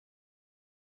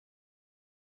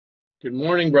Good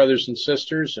morning, brothers and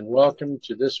sisters, and welcome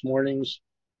to this morning's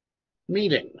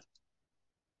meeting.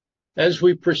 As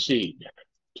we proceed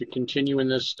to continue in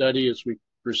this study, as we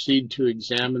proceed to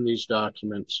examine these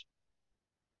documents,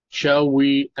 shall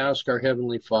we ask our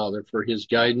Heavenly Father for his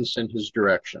guidance and his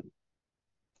direction?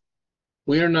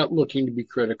 We are not looking to be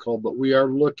critical, but we are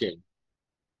looking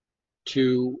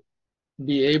to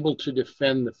be able to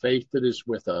defend the faith that is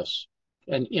with us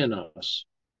and in us,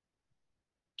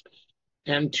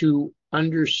 and to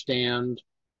understand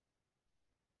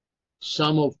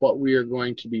some of what we are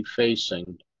going to be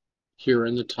facing here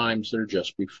in the times that are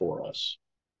just before us.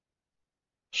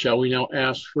 Shall we now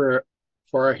ask for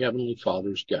our Heavenly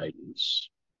Father's guidance?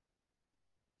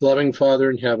 Loving Father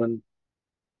in heaven,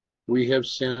 we have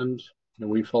sinned and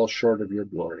we fall short of your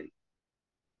glory.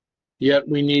 Yet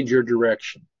we need your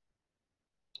direction.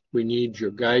 We need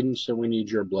your guidance and we need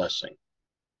your blessing.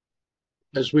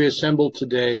 As we assemble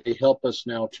today, help us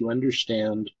now to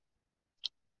understand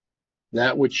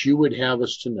that which you would have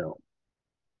us to know.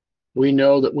 We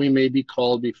know that we may be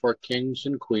called before kings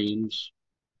and queens,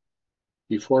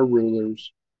 before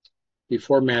rulers,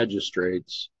 before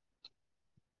magistrates,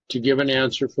 to give an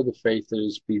answer for the faith that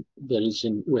is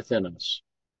within us.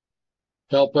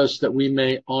 Help us that we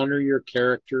may honor your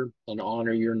character and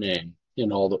honor your name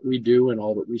in all that we do and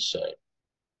all that we say.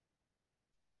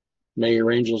 May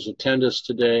your angels attend us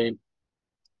today.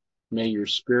 May your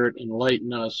Spirit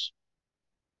enlighten us,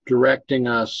 directing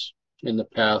us in the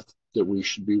path that we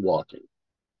should be walking.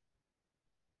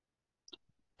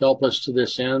 Help us to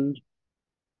this end.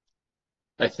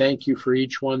 I thank you for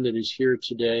each one that is here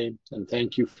today, and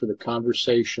thank you for the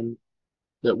conversation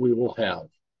that we will have,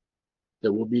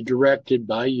 that will be directed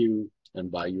by you and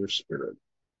by your Spirit.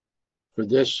 For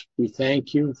this we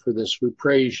thank you, for this we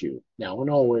praise you, now and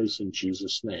always in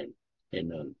Jesus' name.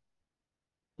 Amen.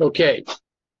 Okay,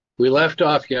 we left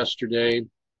off yesterday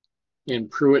in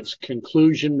Prewitt's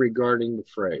conclusion regarding the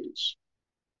phrase.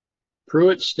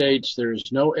 Prewitt states, there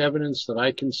is no evidence that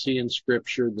I can see in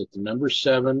Scripture that the number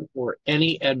 7 or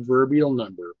any adverbial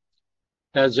number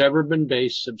has ever been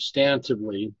based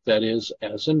substantively, that is,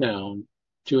 as a noun,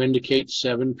 to indicate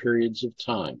 7 periods of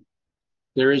time.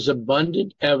 There is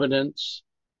abundant evidence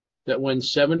that when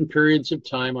 7 periods of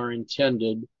time are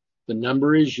intended, the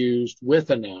number is used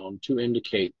with a noun to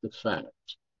indicate the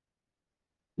fact.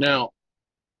 Now,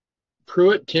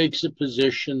 Prewitt takes a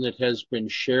position that has been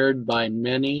shared by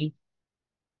many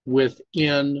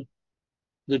within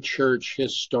the church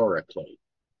historically.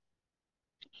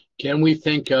 Can we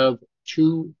think of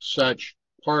 2 such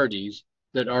parties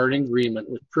that are in agreement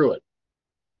with Prewitt?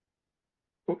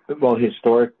 Well,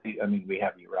 historically, we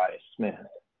have Uriah Smith.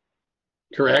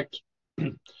 Correct.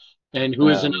 And who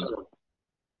is another one?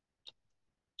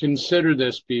 Consider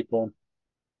this, people,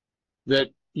 that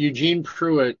Eugene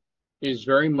Prewitt is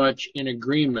very much in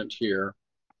agreement here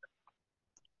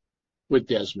with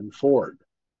Desmond Ford.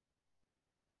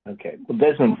 Okay. Well,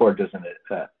 Desmond Ford doesn't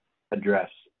address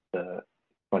the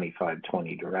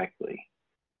 2520 directly,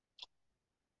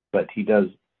 but he does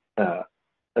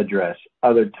address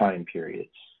other time periods.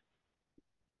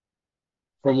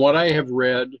 From what I have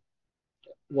read,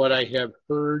 what I have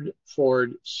heard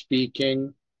Ford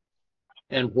speaking,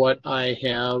 and what I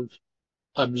have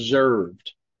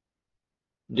observed,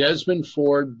 Desmond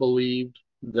Ford believed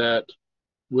that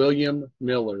William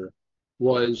Miller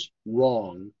was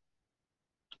wrong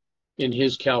in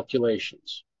his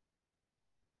calculations.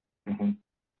 Mm-hmm.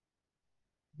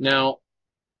 Now,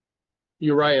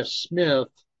 Uriah Smith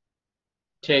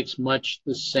takes much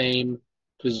the same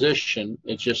position.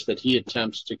 It's just that he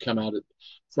attempts to come at it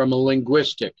from a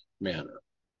linguistic manner.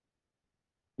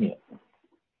 Yeah.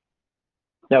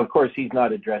 Now, of course, he's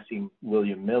not addressing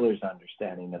William Miller's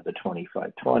understanding of the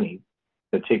 2520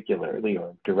 particularly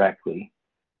or directly.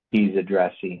 He's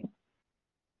addressing,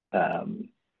 that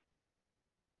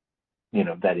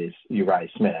is, Uriah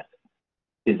Smith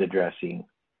is addressing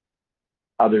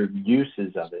other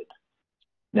uses of it.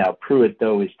 Now, Prewitt,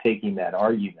 though, is taking that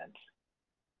argument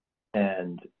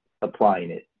and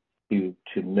applying it to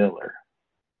Miller.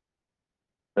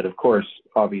 But, of course,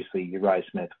 obviously, Uriah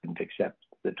Smith wouldn't accept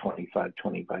the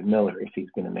 2520 by Miller if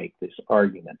he's going to make this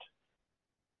argument.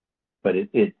 But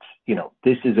it's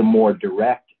this is a more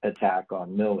direct attack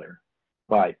on Miller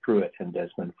by Prewitt and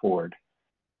Desmond Ford,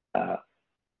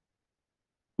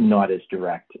 not as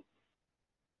direct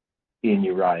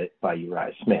by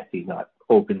Uriah Smith. He's not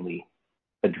openly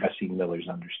addressing Miller's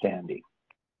understanding.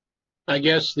 I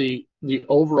guess the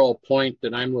overall point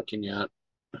that I'm looking at,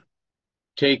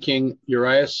 taking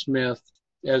Uriah Smith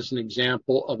as an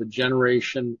example of a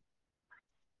generation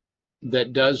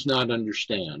that does not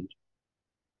understand,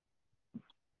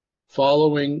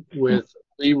 following with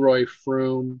Leroy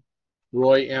Froome,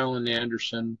 Roy Allen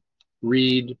Anderson,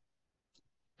 Reed,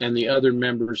 and the other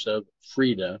members of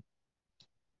Frida,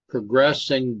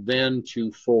 progressing then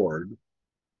to Ford,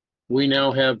 we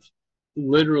now have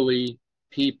literally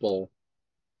people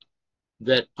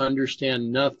that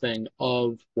understand nothing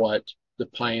of what the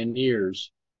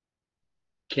pioneers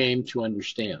came to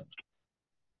understand.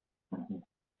 Mm-hmm.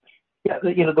 Yeah,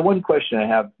 the one question I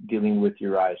have dealing with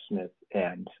Uriah Smith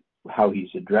and how he's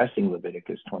addressing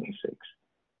Leviticus 26,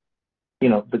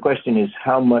 the question is,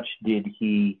 how much did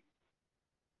he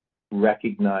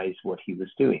recognize what he was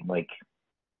doing? Like,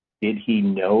 did he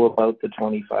know about the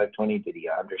 25:20? Did he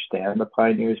understand the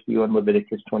pioneer's view on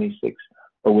Leviticus 26?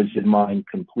 Or was his mind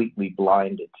completely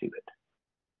blinded to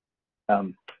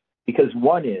it? Because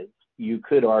one is, you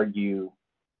could argue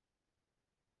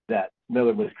that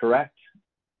Miller was correct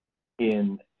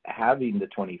in having the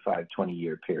 25-20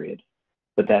 year period,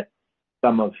 but that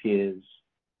some of his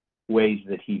ways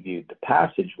that he viewed the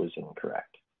passage was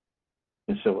incorrect.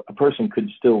 And so a person could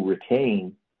still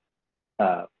retain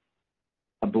a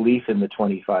belief in the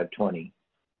 25-20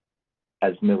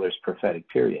 as Miller's prophetic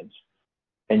periods,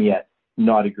 and yet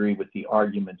not agree with the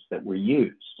arguments that were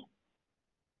used.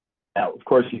 Now, of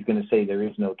course, he's going to say there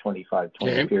is no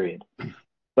 25-20 period.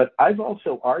 But I've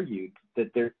also argued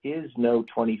that there is no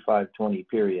 25-20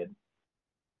 period,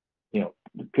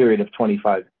 the period of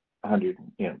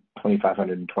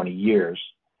 2,520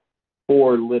 years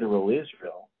for literal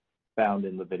Israel found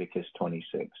in Leviticus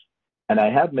 26. And I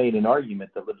have made an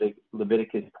argument that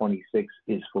Leviticus 26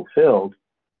 is fulfilled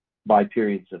by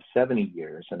periods of 70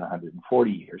 years and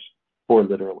 140 years for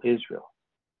literal Israel.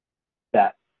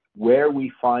 That where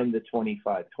we find the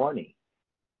 25-20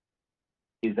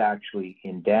 is actually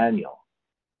in Daniel.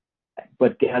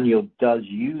 But Daniel does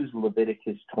use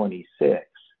Leviticus 26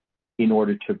 in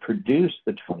order to produce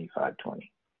the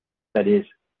 25-20. That is,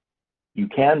 you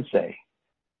can say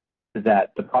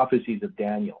that the prophecies of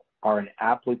Daniel are an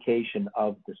application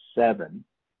of the 7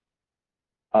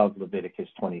 of Leviticus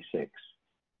 26.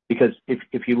 Because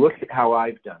if you look at how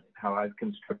I've done it, how I've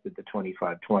constructed the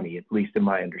 25-20, at least in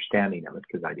my understanding of it,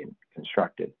 because I didn't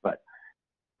construct it, but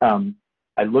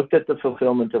I looked at the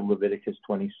fulfillment of Leviticus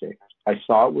 26. I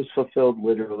saw it was fulfilled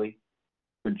literally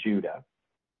for Judah.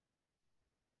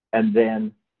 And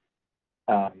then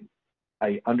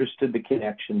I understood the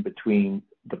connection between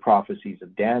the prophecies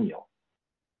of Daniel.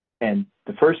 And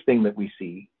the first thing that we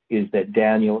see is that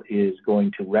Daniel is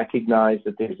going to recognize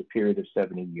that there's a period of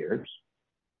 70 years.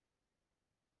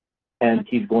 And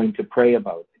he's going to pray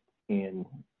about it in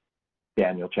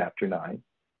Daniel chapter 9.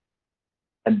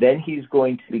 And then he's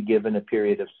going to be given a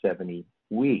period of 70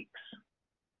 weeks.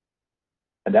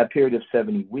 And that period of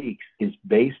 70 weeks is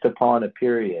based upon a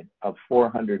period of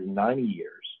 490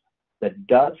 years that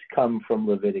does come from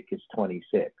Leviticus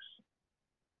 26.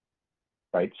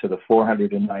 Right? So the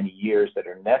 490 years that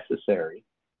are necessary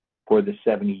for the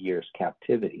 70 years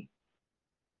captivity.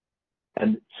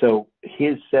 And so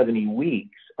his 70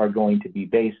 weeks are going to be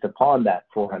based upon that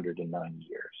 490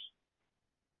 years.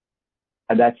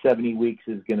 And that 70 weeks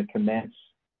is going to commence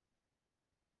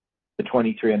the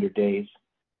 2,300 days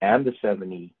and the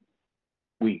 70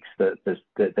 weeks. So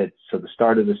the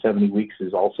start of the 70 weeks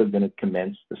is also going to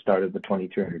commence the start of the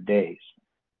 2,300 days.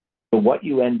 So what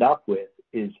you end up with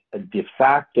is a de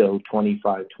facto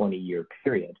 25-20 year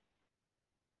period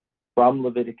from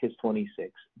Leviticus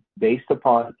 26, based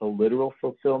upon the literal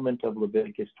fulfillment of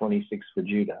Leviticus 26 for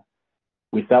Judah,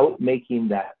 without making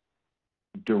that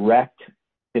direct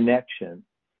connection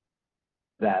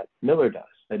that Miller does.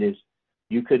 That is,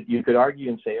 you could argue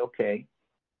and say, okay,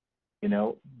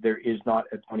 there is not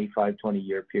a 25-20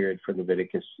 year period for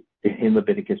Leviticus in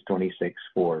Leviticus 26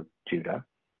 for Judah,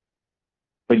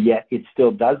 but yet it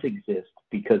still does exist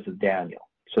because of Daniel.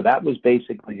 So that was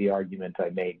basically the argument I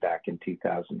made back in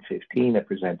 2015. I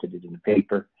presented it in the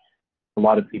paper. A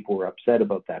lot of people were upset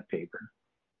about that paper.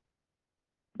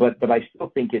 But I still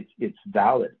think it's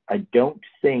valid. I don't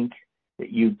think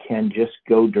that you can just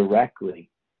go directly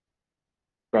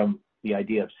from the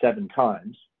idea of 7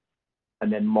 times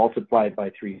and then multiply it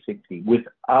by 360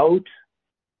 without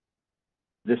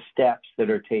the steps that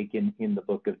are taken in the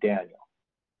book of Daniel.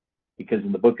 Because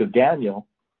in the book of Daniel,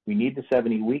 we need the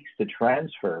 70 weeks to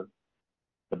transfer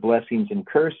the blessings and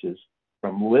curses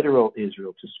from literal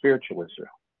Israel to spiritual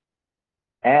Israel.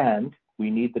 And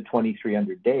we need the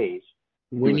 2,300 days.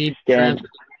 We need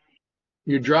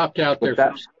You dropped out there.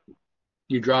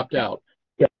 You dropped out.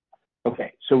 Yeah.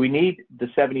 Okay. So we need the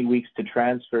 70 weeks to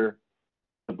transfer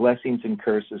the blessings and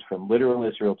curses from literal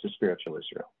Israel to spiritual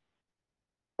Israel.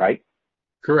 Right?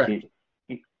 Correct.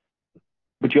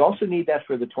 But you also need that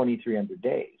for the 2300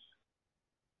 days,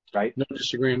 right? No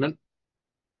disagreement.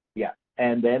 Yeah.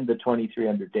 And then the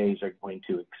 2300 days are going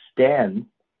to extend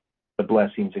the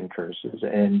blessings and curses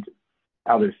and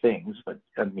other things, but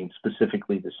I mean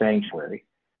specifically the sanctuary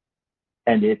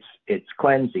and its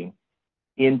cleansing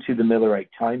into the Millerite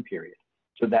time period.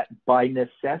 So that by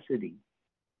necessity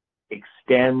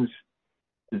extends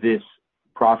this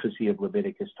prophecy of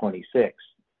Leviticus 26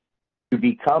 to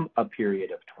become a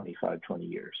period of 20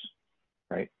 years,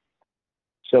 right?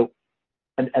 So,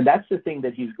 and that's the thing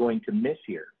that he's going to miss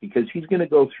here, because he's going to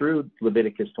go through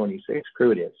Leviticus 26,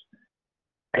 Prewitt is,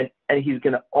 and he's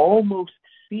going to almost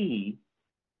see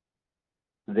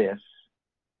this,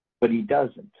 but he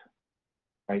doesn't,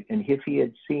 right? And if he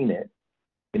had seen it,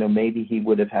 maybe he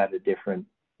would have had a different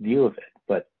view of it.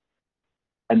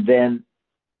 And then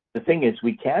the thing is,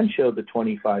 we can show the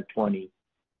 25-20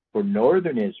 for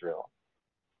northern Israel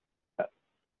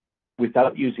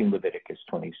without using Leviticus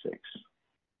 26.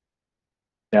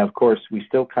 Now, of course, we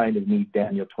still kind of need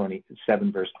Daniel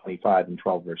 27 verse 25 and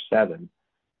 12 verse 7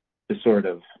 to sort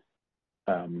of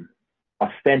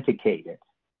authenticate it,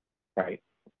 right?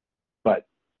 But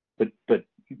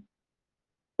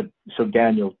so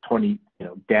Daniel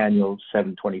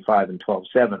 7:25 and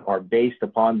 12:7 are based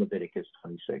upon Leviticus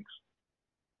 26.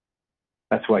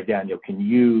 That's why Daniel can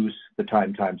use the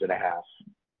times and a half,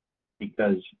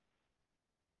 because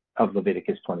of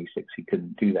Leviticus 26. He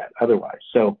couldn't do that otherwise.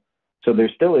 So there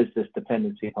still is this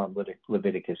dependency upon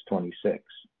Leviticus 26.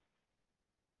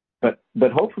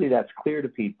 But hopefully that's clear to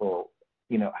people,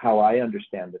 how I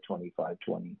understand the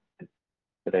 25-20.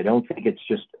 But I don't think it's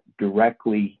just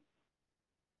directly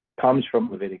comes from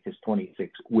Leviticus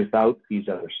 26 without these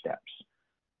other steps.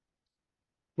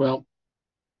 Well,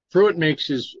 Prewitt makes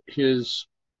his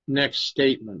next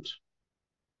statement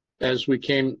as we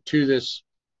came to this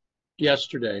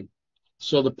yesterday.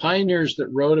 So the pioneers that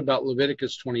wrote about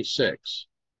Leviticus 26,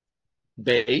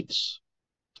 Bates,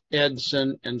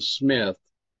 Edson, and Smith,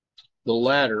 the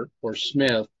latter, or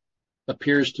Smith,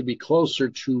 appears to be closer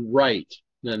to right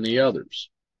than the others.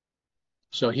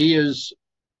 So he is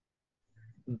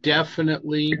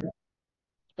definitely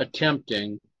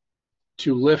attempting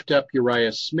to lift up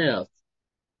Uriah Smith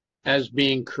as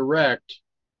being correct,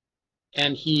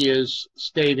 and he is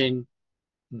stating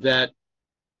that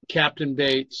Captain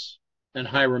Bates and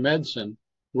Hiram Edson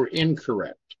were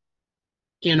incorrect.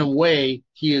 In a way,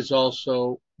 he is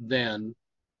also then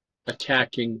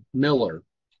attacking Miller,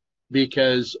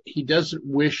 because he doesn't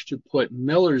wish to put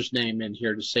Miller's name in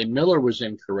here to say Miller was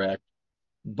incorrect,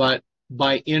 but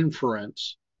by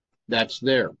inference, that's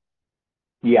there.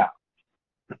 Yeah.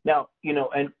 Now,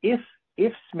 and if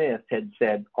Smith had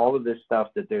said all of this stuff,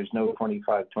 that there's no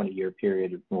 20-year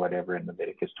period or whatever in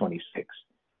Leviticus 26,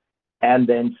 and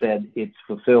then said it's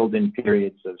fulfilled in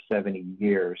periods of 70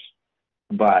 years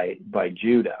by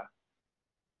Judah,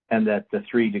 and that the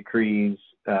 3 decrees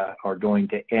are going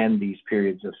to end these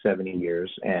periods of 70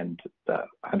 years and the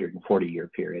 140-year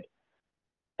period,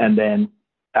 and then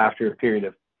after a period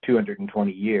of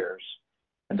 220 years,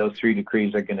 and those 3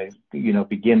 decrees are going to,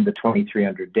 begin the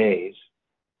 2300 days,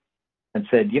 and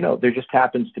said, there just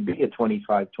happens to be a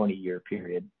 20-year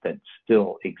period that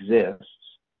still exists.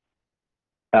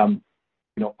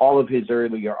 All of his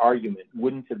earlier argument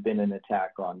wouldn't have been an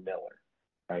attack on Miller,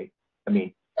 right? I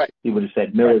mean, right. He would have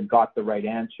said Miller got the right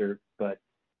answer, but,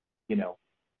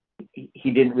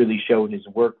 he didn't really show his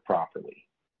work properly.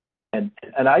 And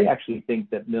I actually think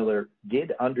that Miller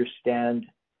did understand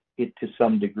it to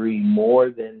some degree more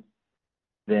than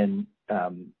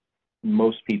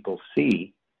most people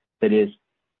see. That is,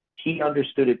 he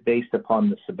understood it based upon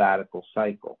the sabbatical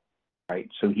cycle, right?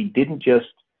 So he didn't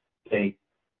just say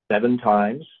 7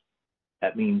 times,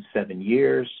 that means 7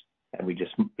 years, and we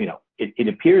just, it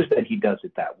appears that he does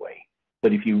it that way.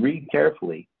 But if you read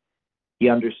carefully, he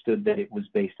understood that it was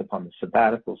based upon the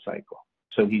sabbatical cycle.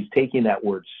 So he's taking that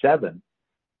word 7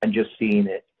 and just seeing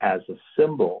it as a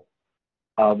symbol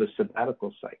of a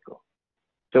sabbatical cycle.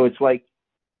 So it's like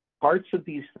parts of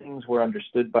these things were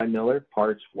understood by Miller,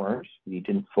 parts weren't. He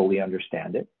didn't fully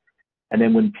understand it. And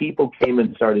then when people came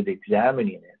and started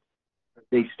examining it,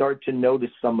 they start to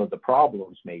notice some of the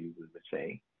problems, maybe we would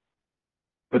say,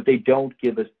 but they don't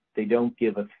give a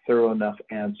thorough enough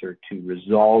answer to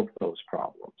resolve those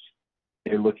problems.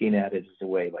 They're looking at it as a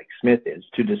way, like Smith is,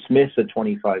 to dismiss a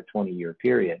 20-year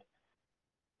period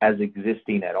as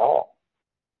existing at all.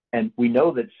 And we know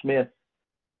that Smith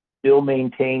still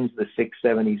maintains the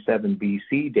 677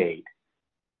 BC date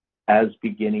as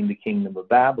beginning the kingdom of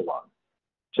Babylon.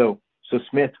 So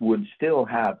Smith would still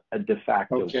have a de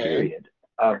facto period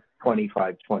of 20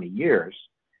 years.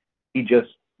 He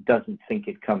just doesn't think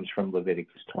it comes from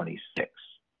Leviticus 26,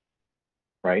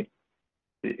 right?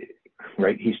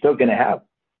 Right? He's still going to have,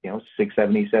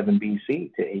 677 BC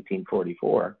to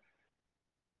 1844,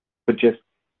 but just,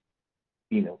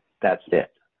 that's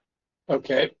it.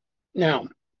 Okay. Now,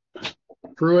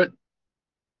 Prewitt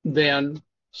then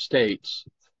states,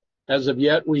 as of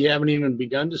yet, we haven't even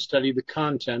begun to study the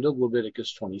content of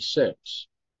Leviticus 26.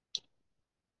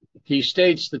 He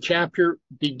states the chapter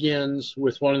begins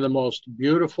with one of the most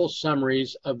beautiful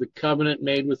summaries of the covenant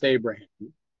made with Abraham,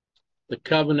 the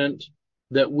covenant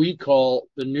that we call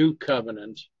the new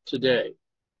covenant today.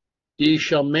 Ye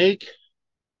shall make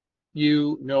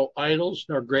you no idols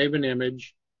nor graven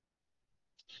image,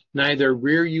 neither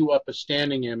rear you up a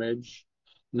standing image,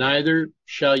 neither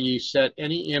shall ye set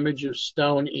any image of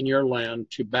stone in your land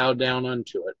to bow down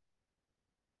unto it.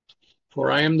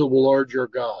 For I am the Lord your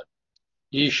God.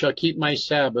 Ye shall keep my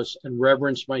Sabbaths and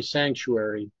reverence my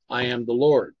sanctuary. I am the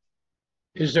Lord.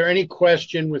 Is there any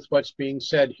question with what's being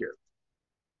said here?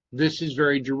 This is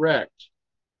very direct.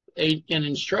 An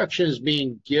instruction is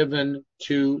being given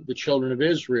to the children of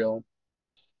Israel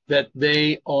that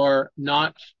they are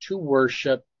not to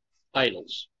worship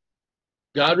idols.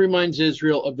 God reminds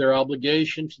Israel of their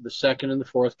obligation to the second and the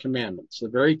fourth commandments, the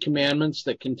very commandments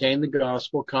that contain the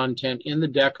gospel content in the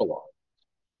Decalogue,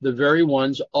 the very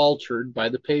ones altered by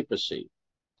the papacy.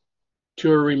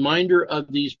 To a reminder of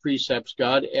these precepts,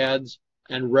 God adds,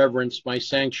 and reverence my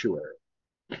sanctuary.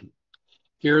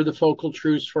 Here are the focal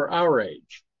truths for our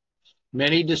age.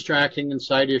 Many distracting and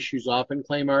side issues often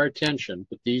claim our attention,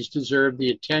 but these deserve the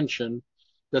attention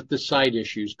that the side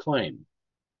issues claim.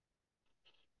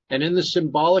 And in the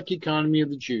symbolic economy of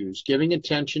the Jews, giving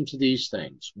attention to these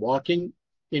things, walking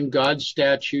in God's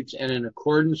statutes and in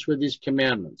accordance with his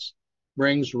commandments,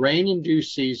 brings rain in due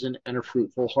season and a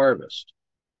fruitful harvest.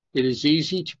 It is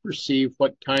easy to perceive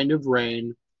what kind of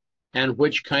rain and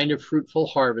which kind of fruitful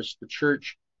harvest the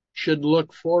church should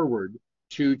look forward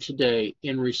to today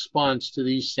in response to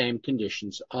these same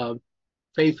conditions of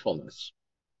faithfulness.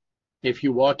 If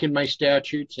you walk in my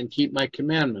statutes and keep my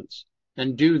commandments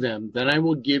and do them, then I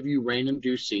will give you rain in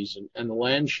due season, and the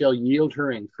land shall yield her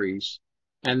increase,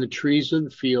 and the trees of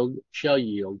the field shall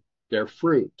yield their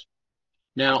fruit.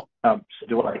 Now,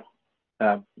 Dwight,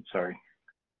 sorry.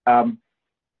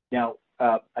 Now,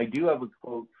 I do have a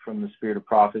quote from the Spirit of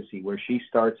Prophecy where she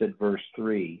starts at verse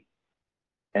 3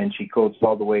 and she quotes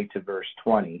all the way to verse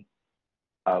 20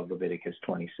 of Leviticus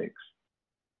 26.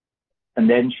 And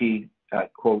then she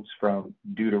quotes from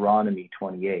Deuteronomy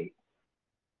 28.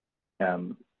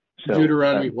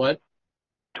 Deuteronomy what?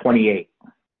 28.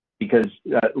 Because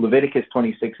Leviticus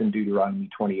 26 and Deuteronomy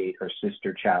 28 are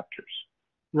sister chapters.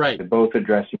 Right. They're both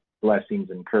addressing blessings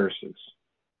and curses.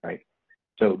 Right.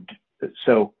 So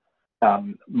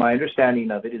my understanding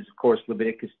of it is, of course,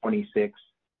 Leviticus 26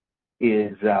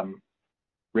 is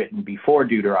written before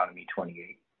Deuteronomy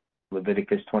 28.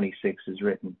 Leviticus 26 is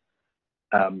written,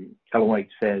 Ellen White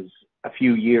says, a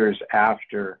few years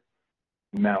after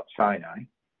Mount Sinai.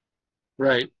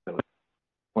 Right. So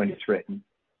when it's written.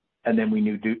 And then we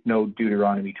know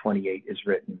Deuteronomy 28 is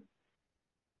written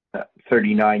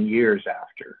 39 years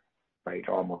after, right?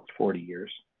 Almost 40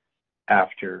 years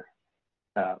after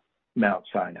Mount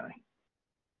Sinai.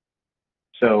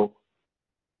 So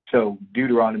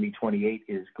Deuteronomy 28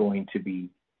 is going to be,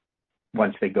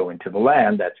 once they go into the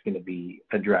land, that's going to be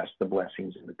addressed, the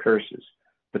blessings and the curses.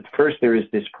 But first there is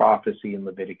this prophecy in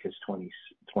Leviticus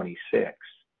 26.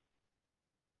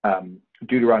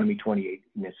 Deuteronomy 28,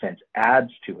 in a sense,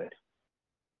 adds to it.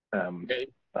 Okay.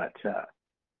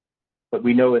 But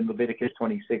we know in Leviticus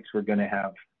 26 we're going to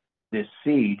have this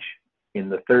siege in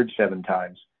the third 7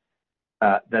 times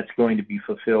that's going to be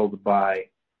fulfilled by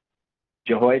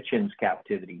Jehoiachin's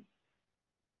captivity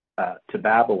to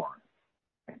Babylon.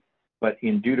 But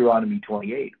in Deuteronomy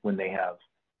 28, when they have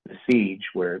the siege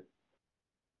where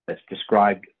that's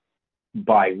described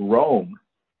by Rome,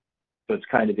 so it's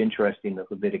kind of interesting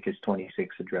that Leviticus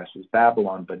 26 addresses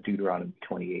Babylon, but Deuteronomy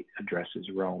 28 addresses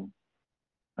Rome.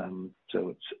 So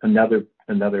it's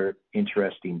another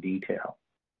interesting detail.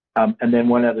 And then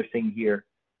one other thing here,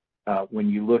 when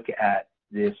you look at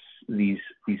these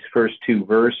first 2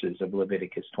 verses of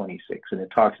Leviticus 26, and it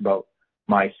talks about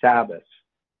my Sabbaths,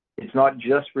 it's not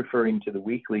just referring to the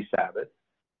weekly Sabbath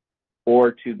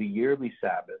or to the yearly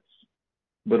Sabbaths,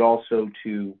 but also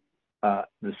to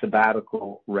the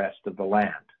sabbatical rest of the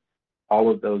land. All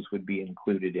of those would be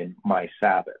included in my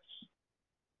Sabbaths.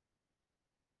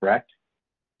 Correct?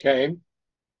 Okay.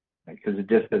 Because it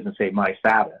just doesn't say my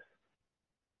Sabbath.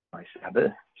 My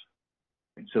Sabbath.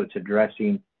 And so it's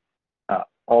addressing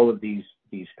all of these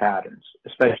patterns,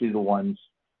 especially the ones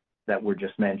that were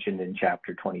just mentioned in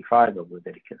chapter 25 of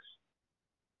Leviticus,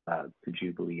 the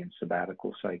Jubilee and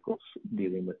sabbatical cycles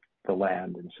dealing with the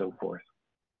land and so forth.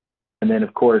 And then,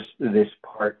 of course, this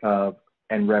part of,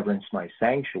 and reverence my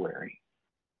sanctuary,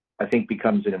 I think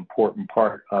becomes an important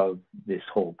part of this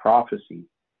whole prophecy.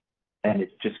 And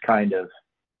it's just kind of,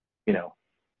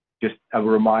 just a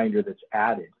reminder that's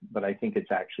added. But I think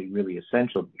it's actually really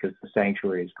essential because the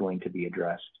sanctuary is going to be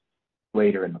addressed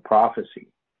later in the prophecy.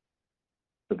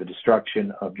 So the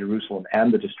destruction of Jerusalem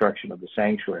and the destruction of the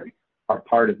sanctuary are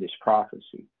part of this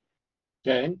prophecy.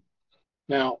 Okay.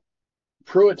 Now,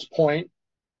 Prewitt's point,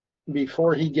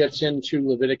 before he gets into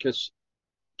Leviticus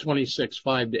 26,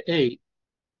 5-8,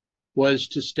 was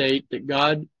to state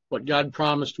that what God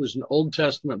promised was an Old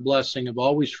Testament blessing of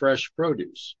always fresh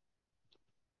produce.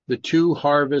 The 2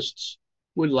 harvests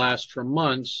would last for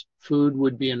months, food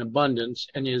would be in abundance,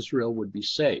 and Israel would be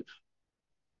safe.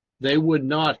 They would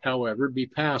not, however, be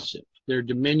passive. Their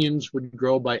dominions would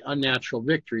grow by unnatural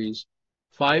victories,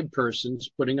 5 persons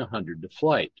putting 100 to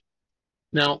flight.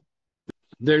 Now,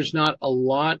 there's not a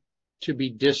lot to be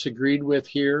disagreed with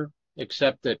here,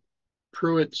 except that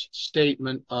Prewitt's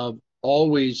statement of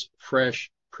always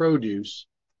fresh produce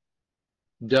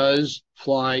does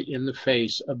fly in the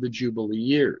face of the Jubilee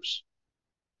years.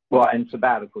 Well, and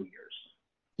sabbatical years.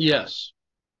 Yes.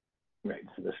 Right,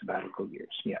 so the sabbatical years,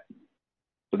 yeah.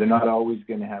 So they're not always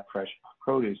going to have fresh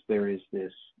produce. There is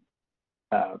this,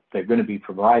 they're going to be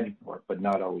provided for, but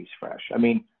not always fresh. I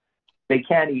mean, they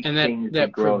can't eat things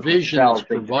that grow provision themselves. that's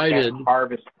provided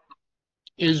harvest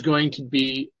is going to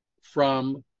be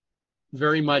from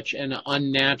very much an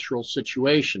unnatural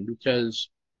situation because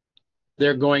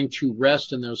they're going to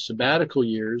rest in those sabbatical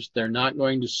years. They're not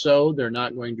going to sow. They're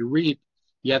not going to reap,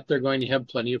 yet they're going to have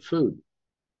plenty of food.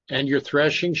 And your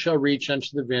threshing shall reach unto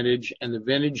the vintage, and the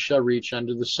vintage shall reach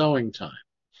unto the sowing time.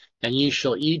 And ye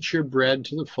shall eat your bread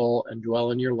to the full, and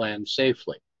dwell in your land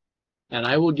safely. And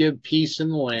I will give peace in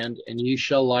the land, and ye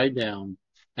shall lie down,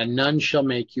 and none shall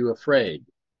make you afraid.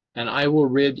 And I will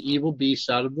rid evil beasts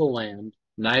out of the land,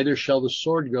 neither shall the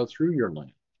sword go through your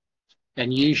land.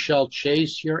 And ye shall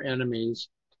chase your enemies,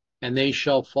 and they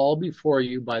shall fall before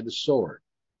you by the sword.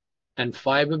 And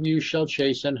 5 of you shall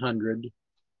chase 100,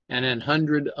 and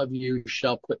 100 of you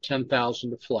shall put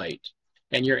 10,000 to flight,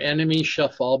 and your enemies shall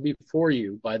fall before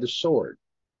you by the sword.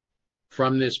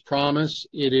 From this promise,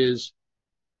 it is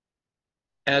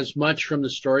as much from the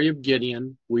story of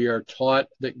Gideon, we are taught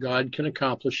that God can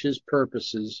accomplish his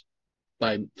purposes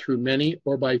through many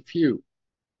or by few.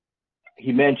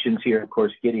 He mentions here, of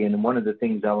course, Gideon, and one of the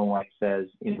things Ellen White says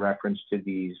in reference to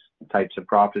these types of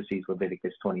prophecies,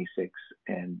 Leviticus 26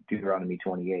 and Deuteronomy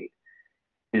 28,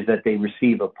 is that they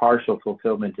receive a partial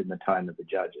fulfillment in the time of the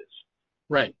judges.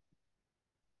 Right.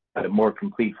 But a more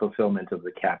complete fulfillment of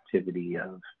the captivity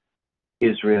of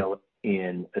Israel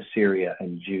in Assyria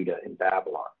and Judah in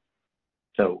Babylon.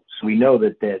 So we know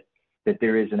that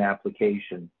there is an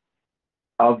application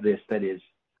of this, that is,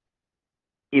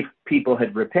 if people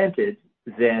had repented,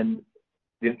 then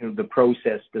the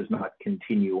process does not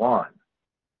continue on.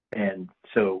 And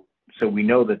so we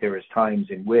know that there is times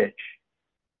in which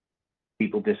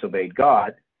people disobeyed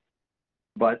God,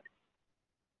 but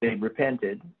they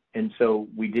repented, and so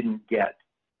we didn't get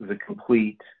the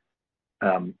complete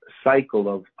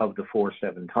cycle of the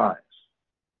 4-7 times.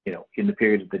 In the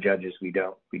period of the judges, we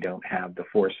don't have the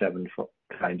 4-7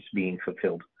 times being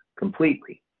fulfilled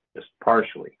completely, just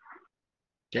partially.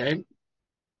 Okay.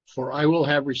 For I will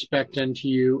have respect unto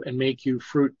you and make you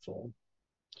fruitful,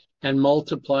 and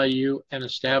multiply you and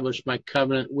establish my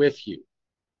covenant with you.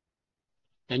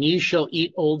 And ye shall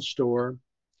eat old store,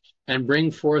 and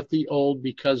bring forth the old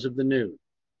because of the new.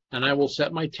 And I will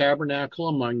set my tabernacle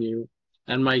among you,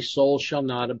 and my soul shall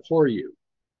not abhor you.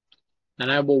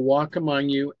 And I will walk among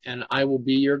you, and I will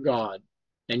be your God,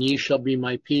 and ye shall be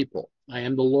my people. I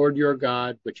am the Lord your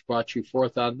God, which brought you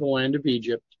forth out of the land of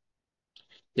Egypt,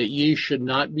 that ye should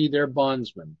not be their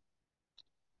bondsmen.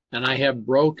 And I have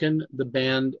broken the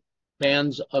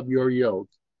bands of your yoke,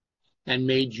 and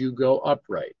made you go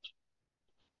upright.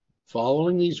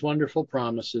 Following these wonderful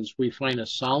promises, we find a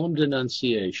solemn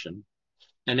denunciation,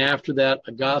 and after that,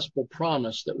 a gospel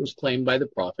promise that was claimed by the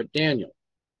prophet Daniel.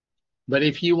 But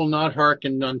if ye will not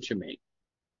hearken unto me,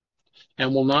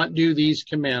 and will not do these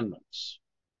commandments,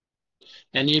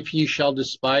 and if ye shall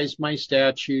despise my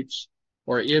statutes,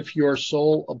 or if your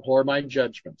soul abhor my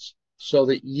judgments, so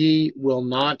that ye will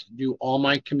not do all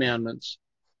my commandments,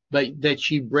 but that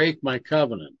ye break my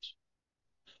covenant,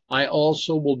 I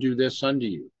also will do this unto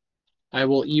you. I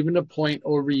will even appoint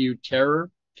over you terror,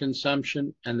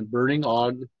 consumption, and the burning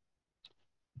ague,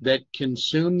 that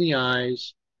consume the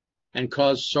eyes, and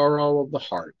cause sorrow of the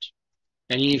heart.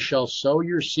 And ye shall sow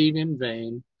your seed in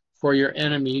vain, for your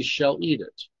enemies shall eat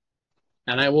it.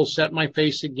 And I will set my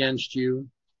face against you,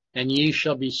 and ye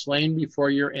shall be slain before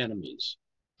your enemies.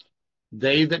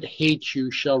 They that hate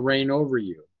you shall reign over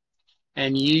you,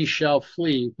 and ye shall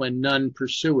flee when none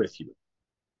pursueth you.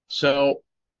 So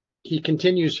he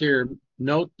continues here,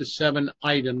 note the 7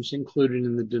 items included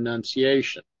in the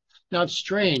denunciation. Now it's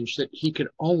strange that he could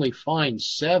only find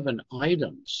 7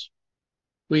 items.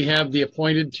 We have the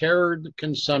appointed terror, the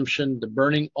consumption, the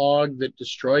burning ague that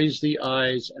destroys the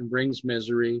eyes and brings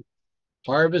misery,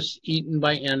 harvest eaten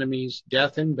by enemies,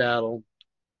 death in battle,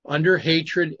 under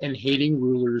hatred and hating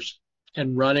rulers,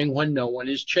 and running when no one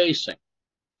is chasing.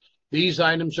 These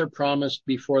items are promised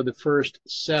before the first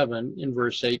 7 in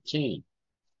verse 18.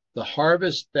 The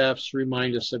harvest thefts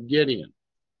remind us of Gideon.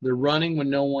 The running when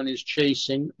no one is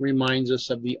chasing reminds us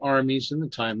of the armies in the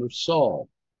time of Saul.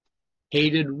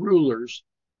 Hated rulers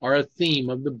are a theme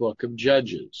of the book of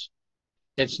Judges.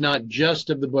 It's not just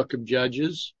of the book of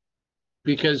Judges,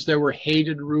 because there were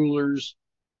hated rulers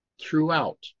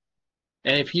throughout.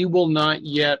 And if ye will not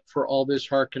yet for all this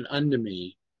hearken unto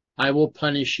me, I will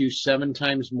punish you 7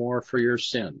 times more for your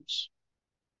sins.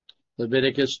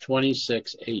 Leviticus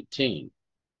 26:18.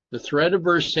 The thread of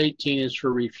verse 18 is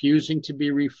for refusing to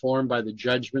be reformed by the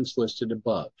judgments listed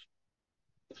above.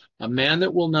 A man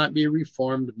that will not be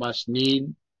reformed must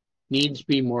needs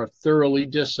be more thoroughly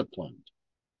disciplined.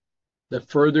 The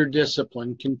further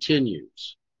discipline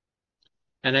continues.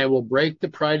 And I will break the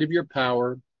pride of your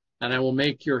power, and I will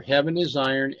make your heaven as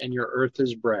iron and your earth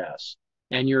as brass,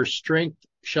 and your strength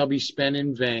shall be spent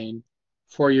in vain,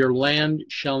 for your land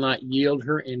shall not yield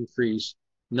her increase,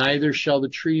 neither shall the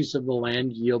trees of the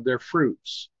land yield their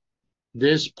fruits.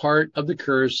 This part of the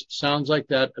curse sounds like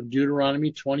that of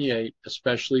Deuteronomy 28,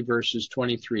 especially verses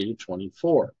 23 to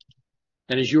 24.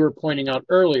 And as you were pointing out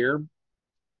earlier,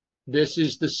 this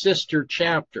is the sister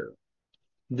chapter.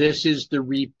 This is the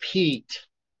repeat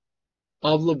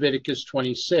of Leviticus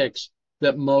 26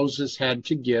 that Moses had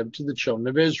to give to the children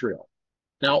of Israel.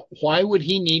 Now, why would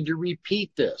he need to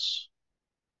repeat this?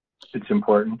 It's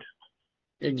important.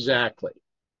 Exactly.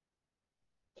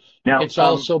 Now, it's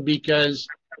also because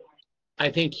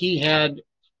I think he had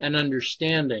an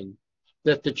understanding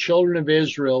that the children of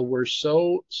Israel were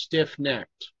so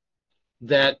stiff-necked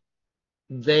that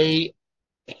they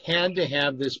had to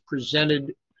have this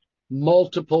presented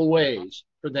multiple ways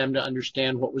for them to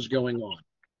understand what was going on.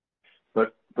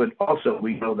 But also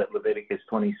we know that Leviticus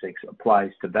 26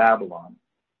 applies to Babylon,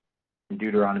 and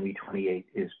Deuteronomy 28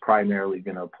 is primarily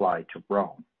going to apply to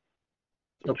Rome.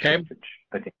 Okay. Which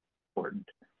I think is important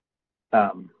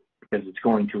because it's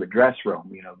going to address Rome.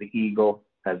 You know, the eagle,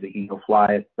 as the eagle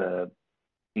flieth, the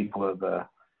people of a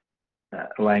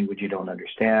language you don't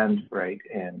understand, right?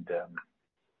 And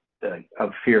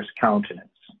of fierce countenance,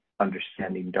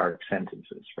 understanding dark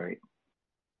sentences, right?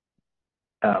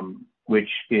 Which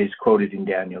is quoted in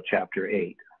Daniel chapter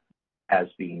 8 as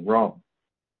being Rome.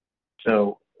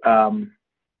 So now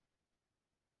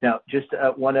just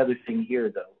one other thing here,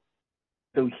 though.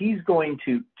 So he's going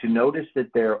to notice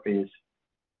that there is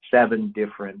 7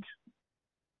 different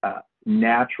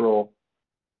natural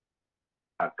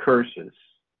curses,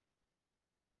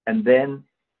 and then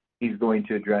he's going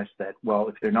to address that. Well,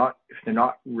 if they're not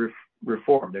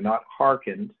reformed, they're not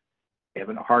hearkened, they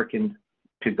haven't hearkened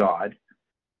to God,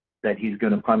 that he's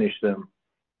going to punish them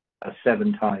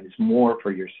 7 times more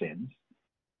for your sins.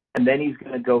 And then he's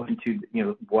going to go into, you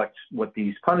know, what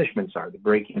these punishments are: the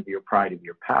breaking of your pride, of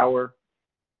your power.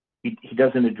 He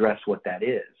doesn't address what that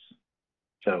is.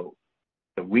 So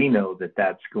we know that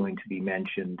that's going to be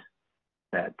mentioned,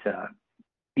 that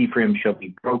Ephraim shall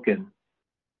be broken,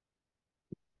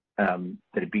 that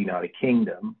it be not a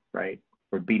kingdom, right?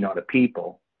 Or be not a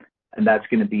people. And that's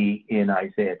going to be in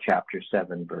Isaiah chapter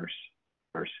 7,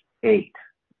 verse 8,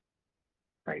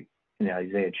 right? In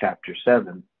Isaiah chapter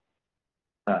 7,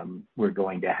 we're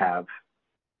going to have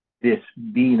this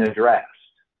being addressed.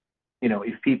 You know,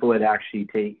 if people had actually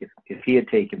if he had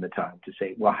taken the time to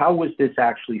say, well, how was this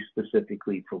actually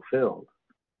specifically fulfilled?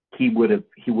 He would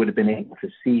have been able to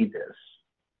see this.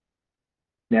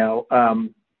 Now,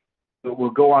 but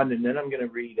we'll go on, and then I'm going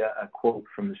to read a quote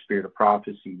from the Spirit of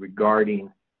Prophecy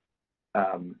regarding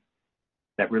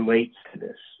that relates to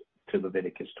this, to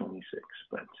Leviticus 26.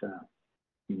 But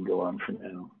you can go on for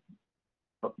now.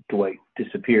 Dwight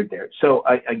disappeared there. So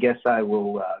I guess I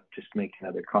will just make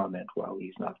another comment while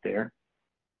he's not there.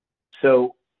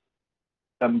 So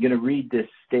I'm going to read this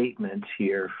statement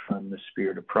here from the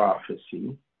Spirit of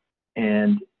Prophecy.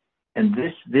 And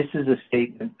this is a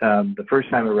statement, the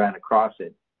first time I ran across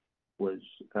it was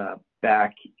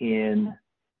back in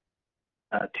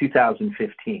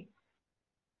 2015.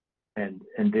 And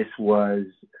this was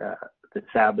the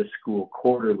Sabbath School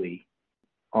Quarterly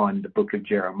on the book of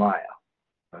Jeremiah.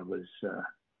 I was,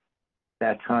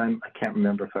 that time, I can't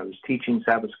remember if I was teaching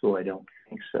Sabbath school. I don't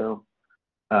think so.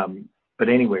 But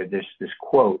anyway, there's this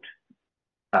quote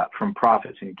from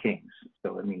Prophets and Kings.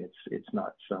 So, I mean, it's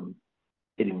not some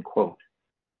hidden quote.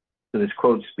 So this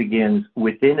quote begins,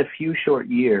 within a few short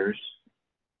years,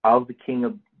 the king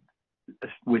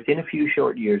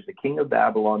of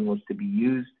Babylon was to be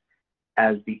used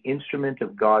as the instrument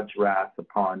of God's wrath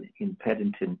upon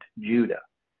impenitent Judah.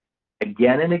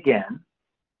 Again and again,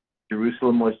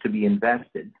 Jerusalem was to be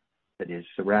invested, that is,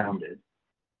 surrounded,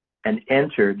 and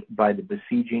entered by the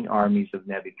besieging armies of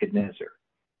Nebuchadnezzar.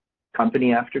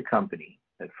 Company after company,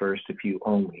 at first a few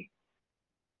only,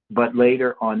 but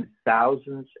later on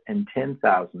thousands and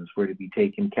 10,000s were to be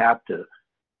taken captive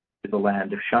to the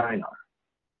land of Shinar,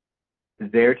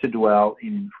 there to dwell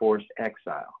in enforced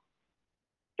exile.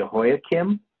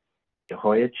 Jehoiakim,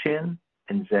 Jehoiachin,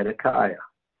 and Zedekiah.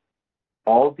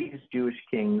 All these Jewish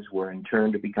kings were in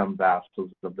turn to become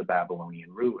vassals of the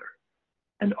Babylonian ruler,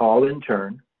 and all in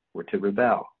turn were to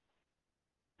rebel.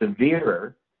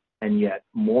 Severer and yet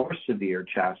more severe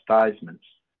chastisements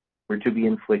were to be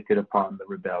inflicted upon the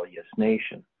rebellious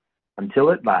nation,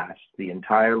 until at last the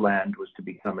entire land was to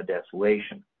become a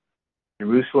desolation.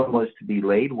 Jerusalem was to be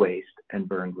laid waste and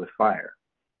burned with fire.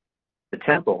 The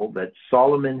temple that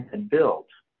Solomon had built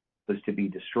was to be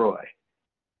destroyed,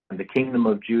 and the kingdom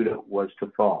of Judah was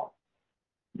to fall,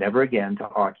 never again to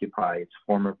occupy its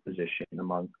former position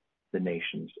among the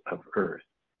nations of earth.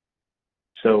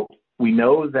 So we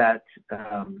know that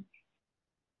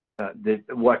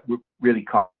what really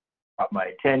caught my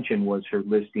attention was her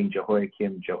listing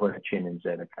Jehoiakim, Jehoiachin, and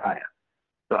Zedekiah.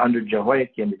 So under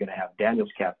Jehoiakim, you're going to have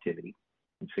Daniel's captivity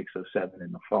in 607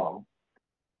 in the fall.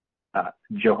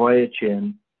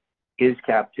 Jehoiachin, his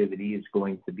captivity is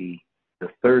going to be the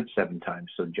third 7 times.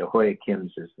 So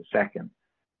Jehoiakim's is the second.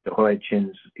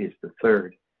 Jehoiachin's is the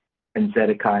third. And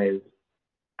Zedekiah's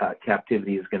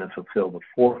captivity is going to fulfill the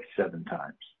fourth 7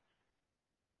 times.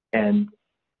 And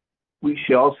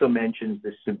she also mentions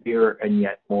the severe and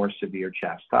yet more severe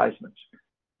chastisements.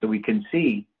 So we can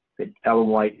see that Ellen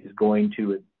White is going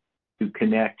to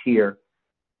connect here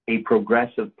a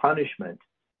progressive punishment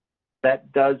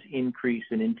that does increase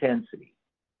in intensity,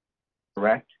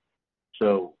 correct?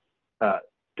 So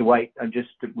Dwight, I just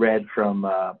read from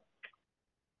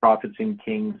Prophets and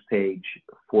Kings, page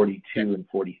 42 and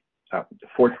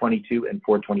 422 and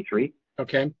 423.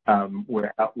 Okay.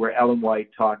 Where Ellen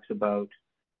White talks about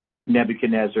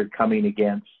Nebuchadnezzar coming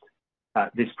against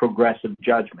this progressive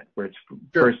judgment, where it's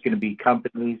first going to be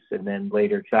companies, and then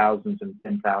later thousands and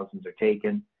 10,000s are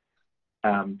taken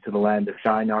to the land of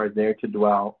Shinar, there to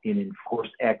dwell in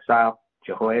enforced exile.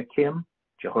 Jehoiakim,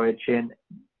 Jehoiachin,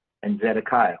 and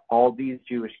Zedekiah. All these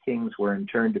Jewish kings were in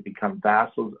turn to become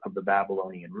vassals of the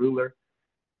Babylonian ruler,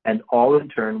 and all in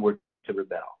turn were to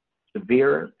rebel.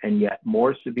 Severe and yet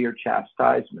more severe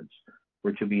chastisements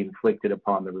were to be inflicted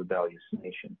upon the rebellious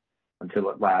nation, until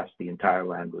at last the entire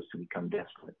land was to become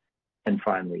desolate. And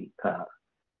finally, the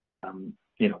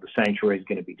sanctuary is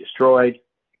going to be destroyed,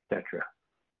 etc.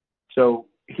 So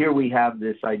here we have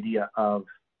this idea of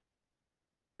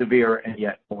severe and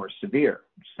yet more severe.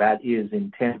 So that is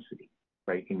intensity,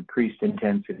 right? Increased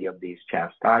intensity of these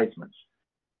chastisements.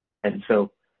 And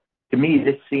so to me,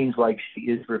 this seems like she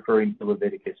is referring to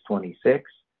Leviticus 26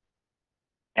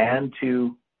 and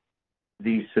to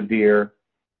the severe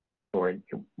or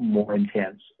more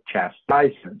intense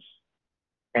chastisements.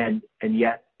 And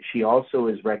yet she also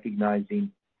is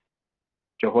recognizing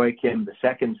Jehoiakim the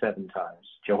second 7 times,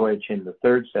 Jehoiachin the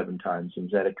third 7 times, and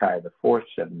Zedekiah the fourth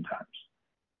 7 times.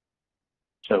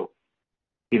 So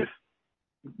do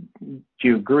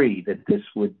you agree that this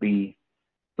would be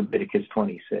Leviticus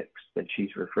 26 that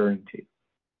she's referring to?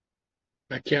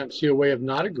 I can't see a way of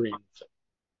not agreeing with it.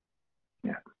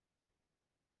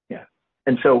 Yeah.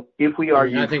 And so if we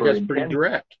argue I think for that's pretty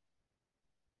direct.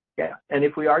 Yeah. And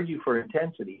if we argue for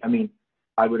intensity,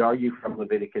 I would argue from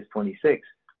Leviticus 26,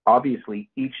 obviously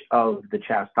each of the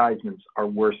chastisements are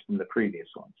worse than the previous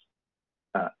ones.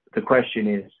 The question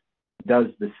is, does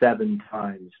the 7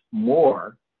 times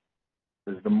more,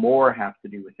 does the more have to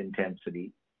do with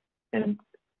intensity? And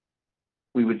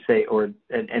we would say,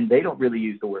 and they don't really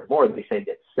use the word more, they say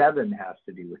that 7 has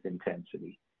to do with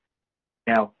intensity.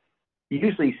 Now,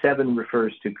 usually 7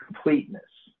 refers to completeness.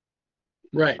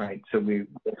 Right. So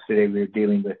yesterday we were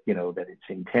dealing with, that it's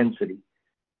intensity.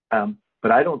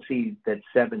 But I don't see that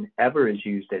 7 ever is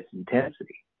used as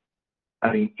intensity.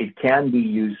 I mean, it can be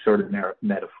used sort of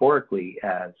metaphorically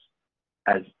as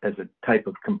a type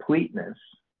of completeness,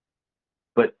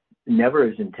 but never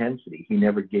as intensity. He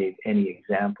never gave any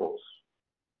examples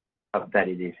of that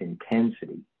it is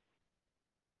intensity.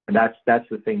 And that's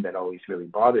the thing that always really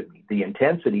bothered me. The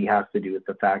intensity has to do with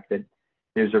the fact that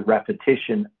there's a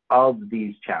repetition of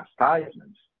these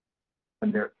chastisements,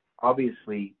 and they're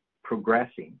obviously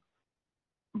progressing.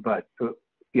 But,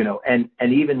 you know, and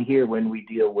even here when we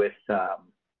deal with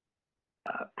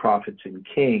prophets and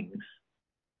kings,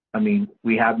 I mean,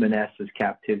 we have Manasseh's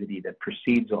captivity that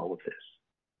precedes all of this.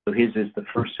 So his is the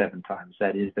first 7 times.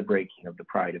 That is the breaking of the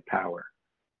pride of power.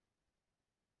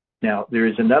 Now, there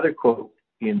is another quote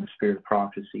in the Spirit of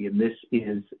Prophecy, and this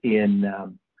is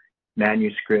in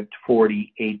manuscript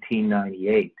 40,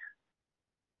 1898.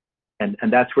 And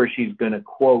that's where she's going to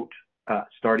quote,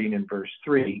 starting in verse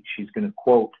 3, she's going to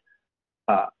quote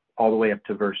all the way up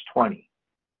to verse 20.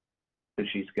 So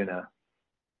she's going to,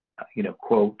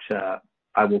 quote,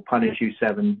 I will punish you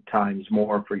 7 times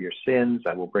more for your sins.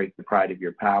 I will break the pride of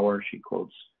your power. She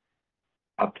quotes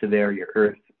up to there, your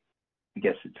earth. I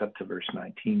guess it's up to verse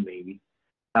 19 maybe.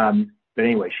 But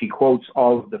anyway, she quotes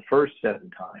all of the first 7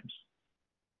 times.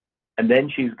 And then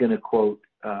she's going to quote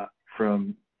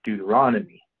from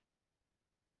Deuteronomy.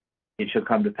 It shall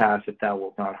come to pass, if thou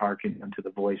wilt not hearken unto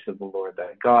the voice of the Lord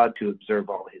thy God, to observe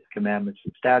all his commandments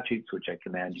and statutes, which I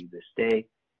command you this day,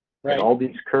 Right. that all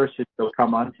these curses shall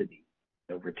come unto thee,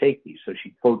 overtake thee. So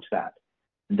she quotes that.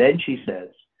 And then she says,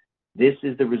 this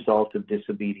is the result of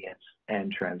disobedience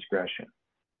and transgression.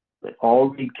 But all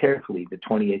read carefully the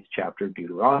 28th chapter of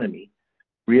Deuteronomy,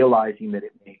 realizing that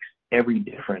it makes every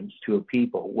difference to a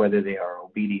people, whether they are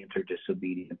obedient or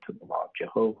disobedient to the law of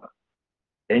Jehovah.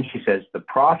 Then she says, the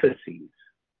prophecies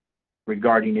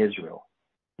regarding Israel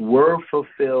were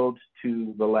fulfilled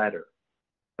to the letter.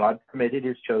 God permitted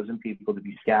his chosen people to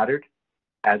be scattered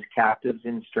as captives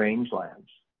in strange lands.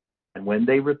 And when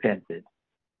they repented,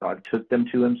 God took them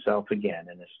to himself again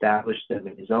and established them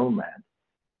in his own land.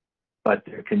 But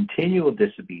their continual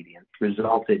disobedience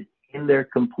resulted in their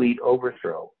complete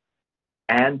overthrow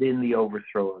and in the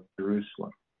overthrow of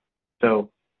Jerusalem.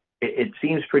 So it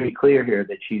seems pretty clear here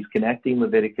that she's connecting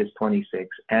Leviticus 26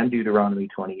 and Deuteronomy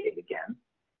 28 again,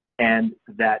 and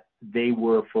that they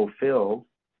were fulfilled.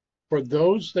 For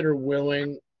those that are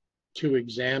willing to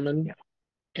examine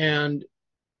and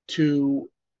to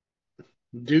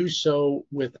do so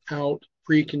without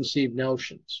preconceived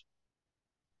notions.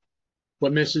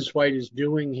 What Mrs. White is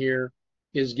doing here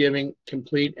is giving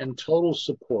complete and total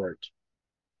support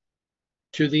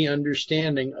to the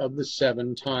understanding of the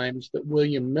 7 times that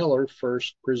William Miller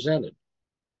first presented.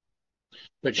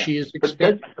 But she is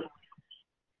expecting.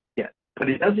 But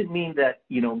it doesn't mean that,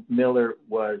 Miller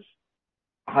was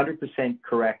 100%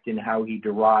 correct in how he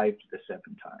derived the 7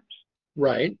 times.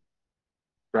 Right.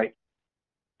 Right.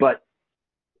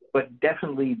 But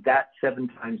definitely that 7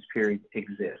 times period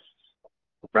exists.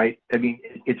 Right. I mean,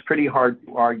 it's pretty hard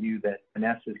to argue that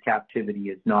Manasseh's captivity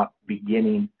is not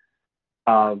beginning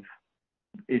of,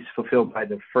 is fulfilled by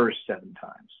the first 7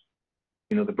 times.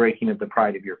 The breaking of the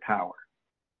pride of your power.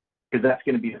 Because that's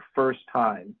going to be the first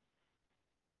time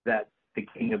that the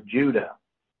king of Judah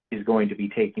is going to be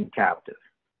taken captive.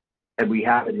 And we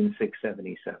have it in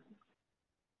 677.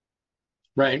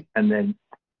 Right. And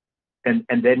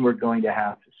then we're going to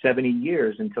have 70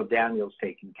 years until Daniel's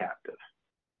taken captive.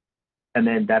 And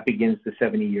then that begins the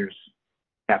 70 years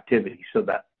captivity. So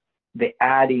that the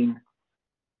adding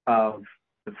of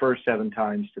the first 7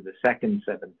 times to the second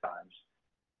 7 times,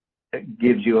 it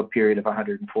gives you a period of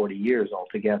 140 years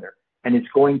altogether. And it's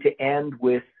going to end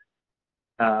with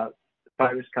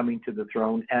Cyrus coming to the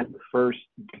throne and the first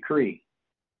decree.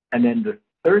 And then the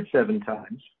third 7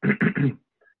 times,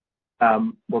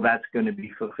 that's going to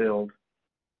be fulfilled,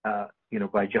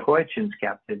 by Jehoiachin's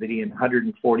captivity. And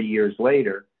 140 years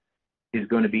later is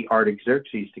going to be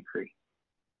Artaxerxes' decree.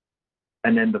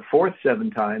 And then the fourth 7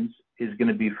 times is going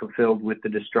to be fulfilled with the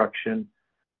destruction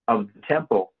of the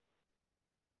temple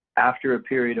after a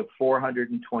period of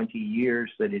 420 years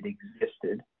that it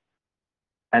existed.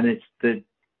 And it's the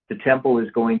temple is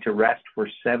going to rest for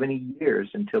 70 years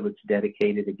until it's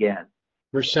dedicated again.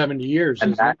 For 70 years.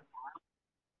 And that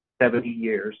 70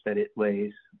 years that it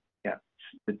lays,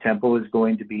 the temple is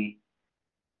going to be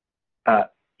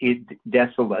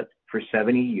desolate for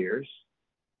 70 years.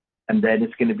 And then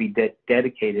it's going to be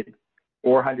dedicated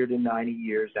 490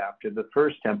 years after the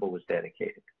first temple was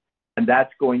dedicated. And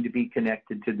that's going to be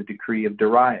connected to the decree of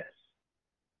Darius.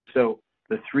 So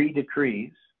the 3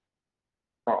 decrees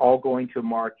are all going to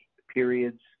mark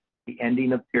periods, the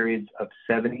ending of periods of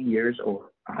 70 years or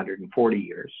 140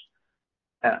 years,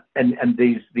 and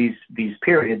these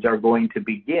periods are going to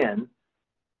begin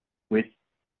with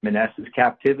Manasseh's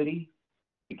captivity,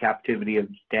 the captivity of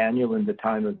Daniel in the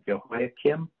time of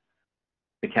Jehoiakim,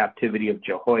 the captivity of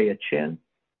Jehoiachin,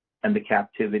 and the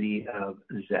captivity of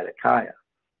Zedekiah,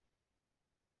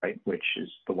 right, which is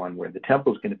the one where the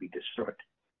temple is going to be destroyed.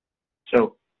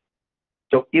 So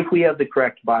if we have the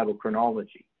correct Bible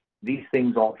chronology, these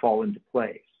things all fall into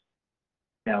place.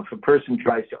 Now, if a person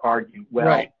tries to argue, well,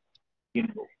 right.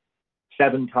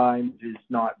 7 times is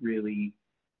not really,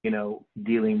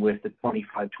 dealing with the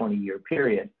 20-year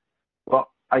period,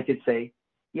 well, I could say,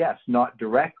 yes, not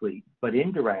directly, but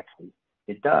indirectly,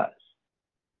 it does.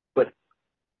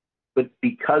 But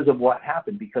because of what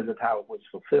happened, because of how it was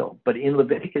fulfilled. But in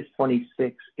Leviticus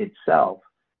 26 itself,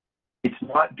 it's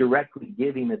not directly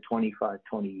giving the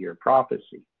 20-year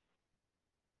prophecy.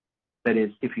 That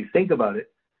is, if you think about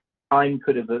it, time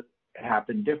could have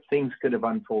happened, things could have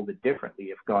unfolded differently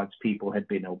if God's people had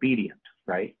been obedient,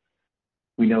 right?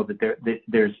 We know that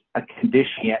there's a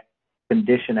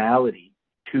conditionality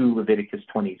to Leviticus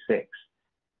 26.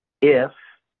 If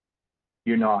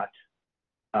you're not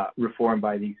reformed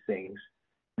by these things,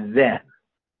 then,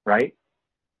 right?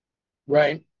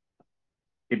 Right.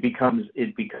 It becomes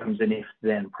an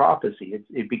if-then prophecy.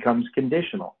 It becomes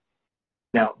conditional.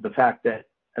 Now, the fact that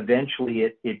eventually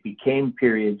it became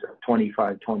periods of 20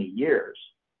 years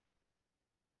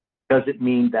doesn't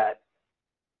mean that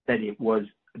it was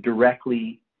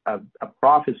directly a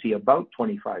prophecy about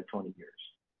 20 years,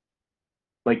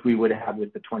 like we would have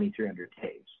with the 2300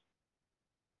 days,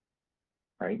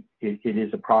 right? It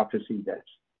is a prophecy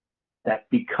that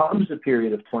becomes a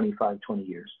period of 20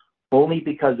 years only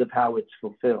because of how it's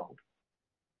fulfilled.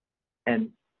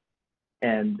 And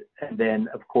then,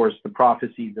 of course, the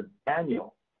prophecies of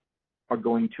Daniel are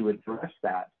going to address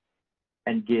that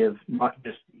and give not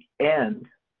just the end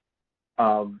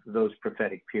of those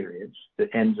prophetic periods,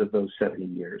 the ends of those 70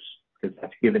 years, because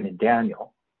that's given in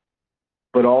Daniel,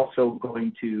 but also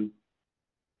going to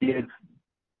give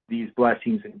these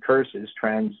blessings and curses,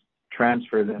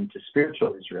 transfer them to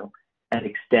spiritual Israel, and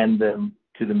extend them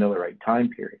to the Millerite time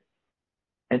period.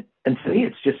 And to me,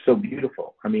 it's just so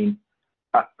beautiful. I mean,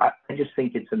 I just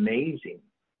think it's amazing,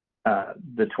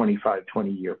 the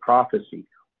 20-year prophecy,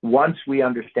 once we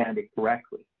understand it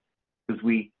correctly, because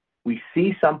we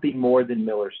see something more than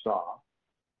Miller saw,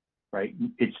 right?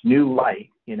 It's new light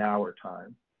in our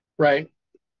time. Right.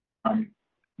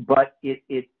 But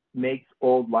it makes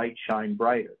old light shine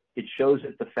brighter. It shows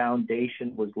that the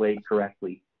foundation was laid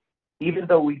correctly, even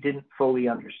though we didn't fully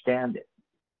understand it.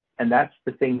 And that's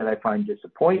the thing that I find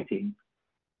disappointing,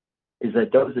 is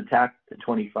that those attack the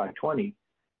 25-20,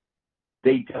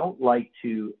 they don't like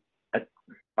to,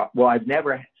 well, I've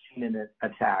never seen an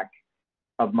attack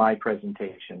of my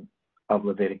presentation of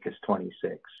Leviticus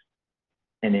 26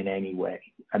 and in any way.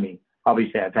 I mean,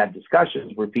 obviously I've had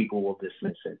discussions where people will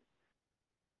dismiss it,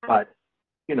 but,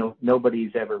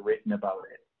 nobody's ever written about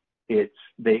it.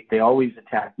 They always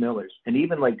attack Miller's. And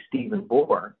even like Stephen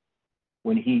Bohr,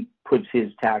 when he puts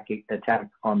his attack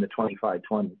on the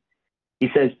 25-20, he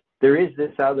says, there is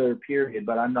this other period,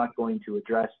 but I'm not going to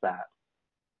address that.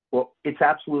 Well, it's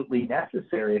absolutely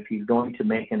necessary if he's going to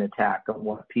make an attack on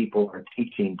what people are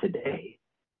teaching today.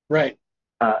 Right.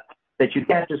 That you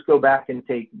can't just go back and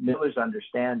take Miller's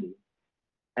understanding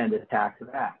and attack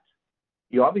that.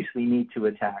 You obviously need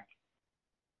to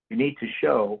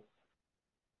show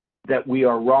that we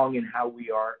are wrong in how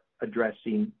we are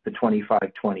addressing the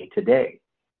 25-20 today.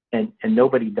 And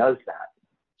nobody does that.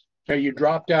 So you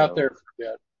dropped out there for a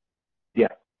bit. Yeah.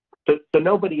 So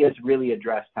nobody has really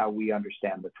addressed how we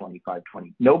understand the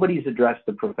 25-20. Nobody's addressed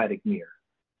the prophetic mirror,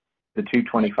 the two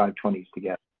 25-20s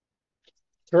together.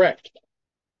 Correct.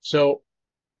 So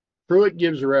Prewitt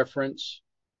gives a reference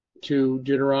to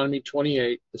Deuteronomy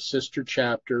 28, the sister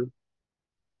chapter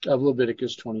of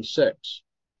Leviticus 26.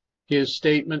 His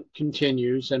statement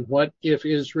continues, and what if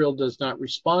Israel does not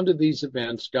respond to these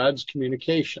events, God's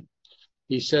communication?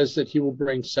 He says that he will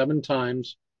bring 7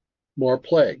 times more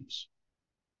plagues,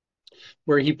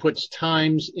 where he puts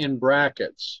times in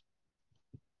brackets,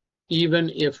 even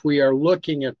if we are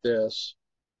looking at this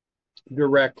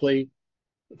directly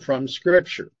from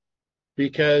Scripture.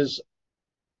 Because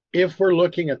if we're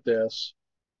looking at this,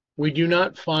 we do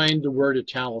not find the word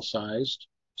italicized,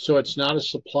 so it's not a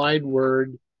supplied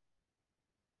word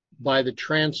by the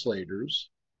translators,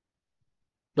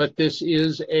 but this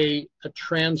is a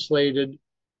translated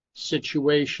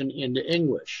situation into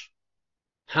English.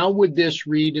 How would this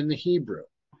read in the Hebrew?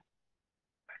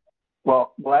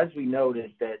 Well, as we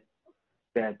noted that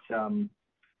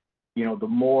the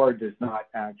more does not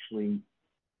actually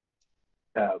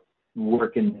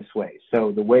work in this way.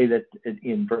 So the way that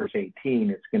in verse 18,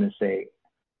 it's going to say,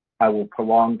 I will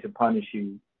prolong to punish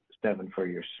you 7 for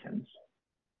your sins.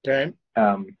 Okay.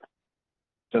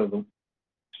 So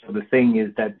the thing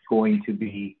is that's going to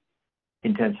be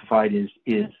intensified is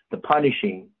the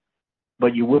punishing,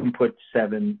 but you wouldn't put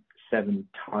seven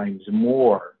times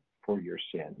more for your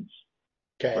sins.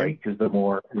 Okay. Right? Because the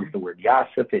more is the word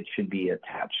yasef, it should be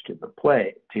attached to the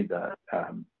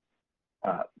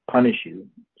punish you.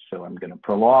 So I'm going to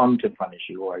prolong to punish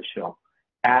you, or I shall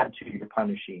add to your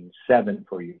punishing 7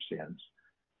 for your sins.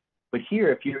 But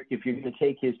here, if you're going to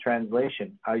take his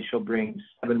translation, I shall bring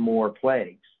 7 more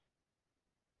plagues,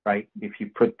 right? If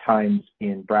you put times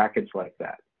in brackets like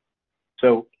that.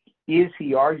 So is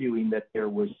he arguing that there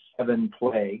was 7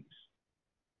 plagues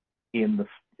in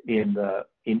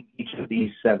each of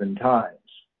these 7 times?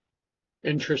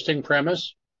 Interesting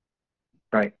premise.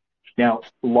 Right. Now,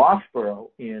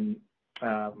 Loughborough in,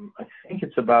 I think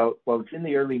it's it's in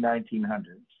the early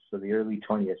 1900s, so the early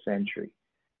 20th century.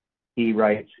 He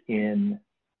writes in,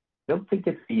 I don't think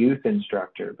it's the Youth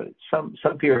Instructor, but it's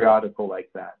some periodical like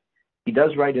that. He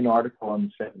does write an article on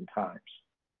the 7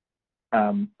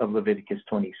 times of Leviticus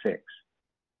 26.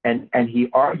 And he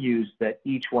argues that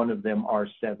each one of them are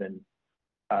 7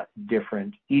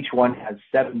 different, each one has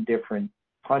 7 different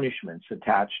punishments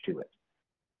attached to it.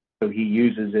 So he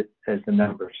uses it as the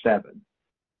number 7,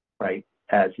 right?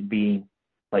 As being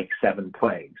like 7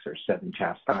 plagues or 7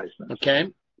 chastisements.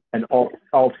 Okay. And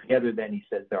altogether, then he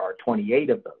says there are 28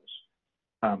 of those.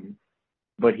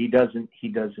 But he doesn't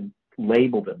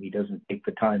label them. He doesn't take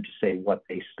the time to say what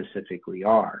they specifically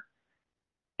are.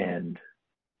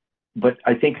 But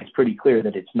I think it's pretty clear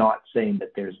that it's not saying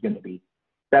that there's going to be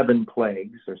 7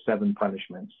 plagues or 7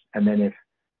 punishments, and then if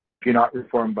you're not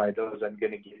reformed by those, I'm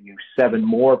going to give you 7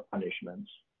 more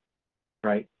punishments,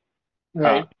 right?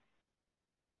 Right.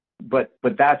 But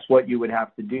that's what you would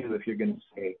have to do if you're going to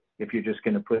say, if you're just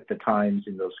going to put the times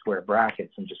in those square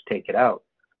brackets and just take it out,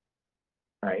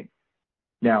 right?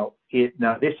 Now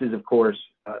this is, of course,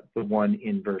 the one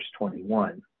in verse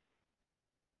 21,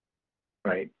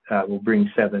 right? Will bring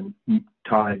 7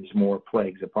 times more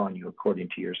plagues upon you according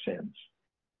to your sins.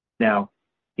 Now,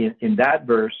 in that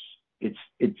verse, it's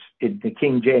the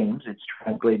King James. It's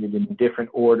translated in a different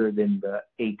order than the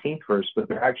 18th verse, but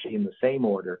they're actually in the same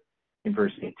order in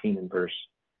verse 18 and verse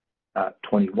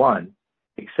 21,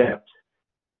 except.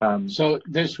 So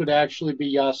this would actually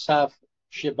be Yasaf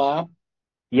Sheba?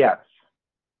 Yes.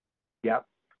 Yep.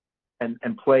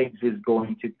 And plagues is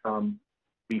going to come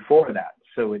before that.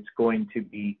 So it's going to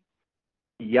be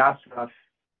Yasaf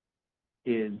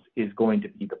is going to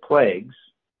be the plagues,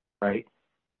 right?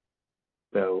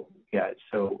 So yeah,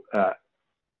 so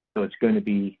it's going to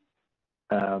be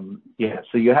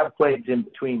so you have plagues in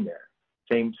between there.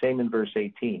 Same in verse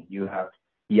 18. You have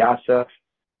Yasaf,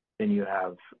 then you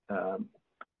have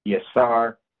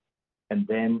Yasar, and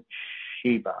then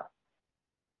Sheba,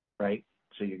 right?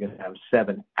 So you're going to have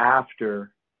 7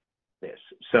 after this.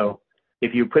 So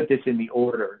if you put this in the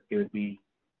order, it would be,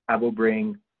 I will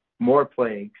bring more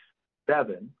plagues,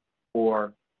 7,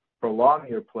 or prolong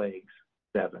your plagues,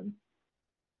 7,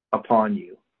 upon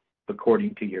you,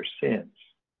 according to your sins,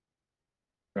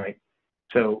 right?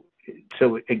 So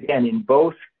again, in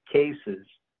both cases,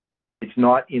 it's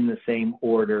not in the same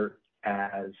order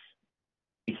as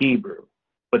the Hebrew,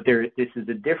 but this is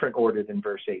a different order than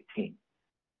verse 18,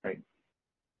 right?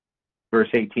 Verse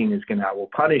 18 is I will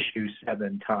punish you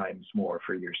 7 times more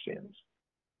for your sins,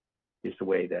 is the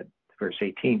way that verse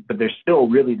 18, but there's still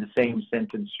really the same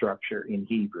sentence structure in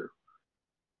Hebrew.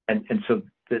 And so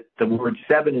the word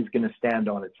 7 is going to stand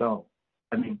on its own.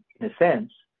 I mean, in a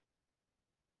sense,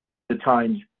 the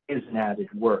times is an added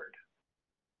word.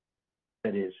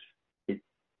 That is,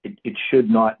 it should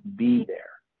not be there.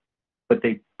 But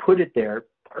they put it there,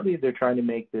 partly they're trying to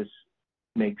make this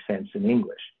make sense in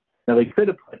English. Now, they could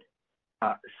have put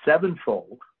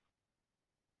 7-fold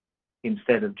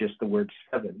instead of just the word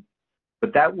 7,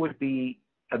 but that would be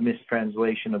a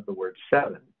mistranslation of the word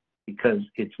 7, because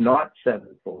it's not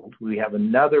 7-fold. We have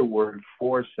another word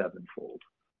for 7-fold.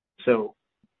 So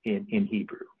in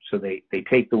Hebrew. So they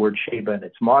take the word Sheba and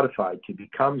it's modified to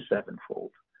become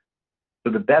 7-fold.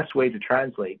 So the best way to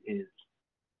translate is,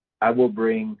 I will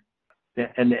bring,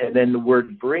 and then the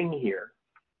word bring here,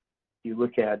 you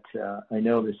look at, I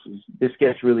know this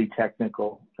gets really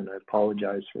technical, and I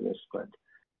apologize for this, but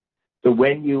so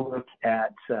when you look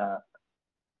at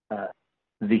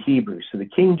the Hebrew, so the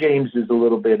King James is a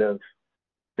little bit of,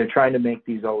 they're trying to make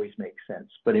these always make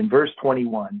sense. But in verse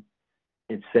 21,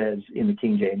 it says in the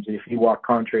King James, if you walk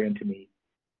contrary unto me,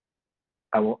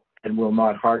 I will, and will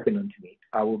not hearken unto me.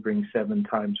 I will bring 7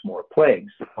 times more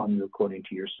plagues upon you according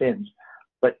to your sins.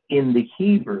 But in the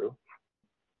Hebrew,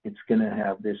 it's going to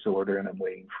have this order, and I'm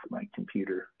waiting for my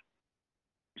computer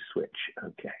to switch.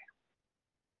 Okay.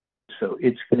 So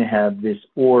it's going to have this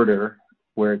order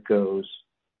where it goes.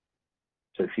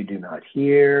 So if you do not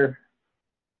hear,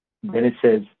 then it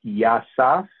says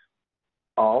Yasaf,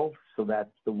 all. So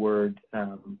that's the word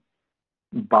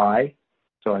by.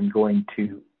 So I'm going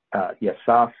to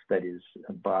Yasaf, that is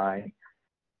by.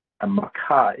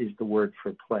 Makah is the word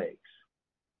for plagues,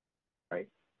 right?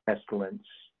 Pestilence,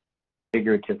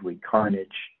 figuratively carnage.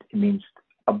 It means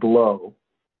a blow,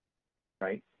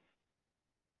 right,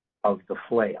 of the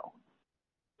flail.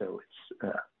 So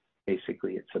it's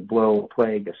basically it's a blow, a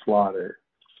plague, a slaughter,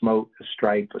 smote, a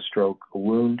stripe, a stroke, a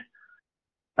wound.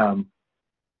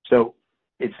 So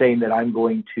it's saying that I'm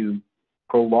going to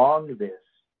prolong this,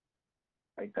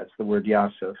 right? That's the word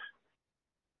Yasuf.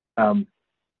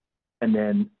 And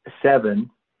then 7,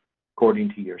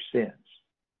 according to your sins,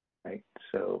 right?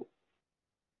 So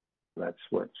that's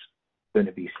what's going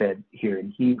to be said here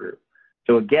in Hebrew.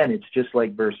 So again, it's just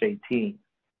like verse 18,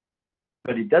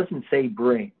 but it doesn't say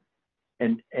bring.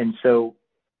 And so,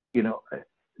 you know,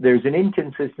 there's an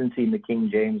inconsistency in the King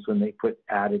James when they put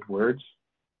added words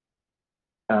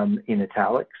in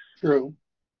italics. True.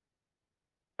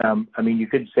 I mean, you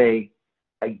could say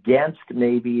against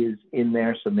maybe is in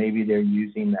there, so maybe they're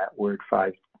using that word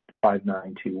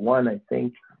 5921, I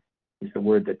think, is the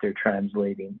word that they're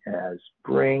translating as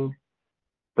bring,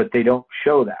 but they don't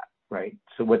show that, right?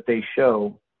 So what they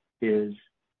show is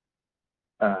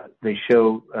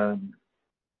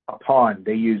upon.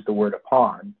 They use the word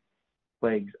upon,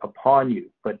 plagues upon you,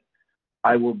 but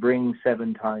I will bring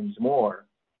 7 times more.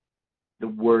 The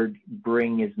word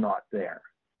bring is not there,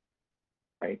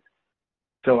 right?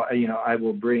 So, you know, I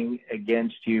will bring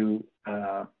against you,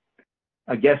 I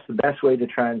guess the best way to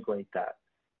translate that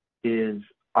is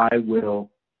I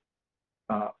will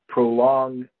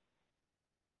prolong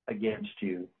against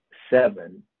you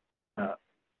 7,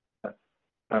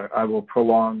 I will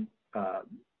prolong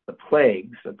the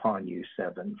plagues upon you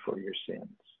 7 for your sins.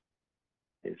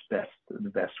 Is the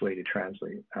best way to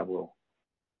translate it. I will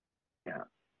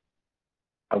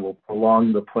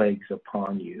prolong the plagues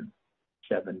upon you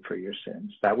 7 for your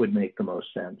sins. That would make the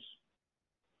most sense.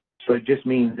 So it just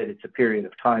means that it's a period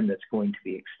of time that's going to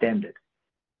be extended.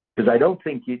 Because I don't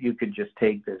think you could just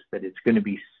take this, that it's going to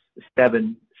be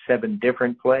seven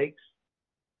different plagues.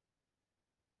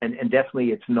 And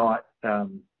definitely it's not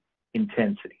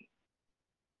intensity.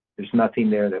 There's nothing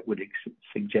there that would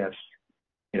suggest,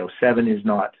 7 is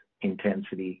not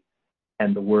intensity.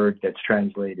 And the word that's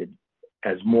translated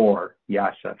as more,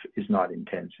 Yasaf, is not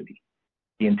intensity.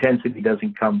 The intensity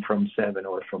doesn't come from 7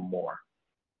 or from more.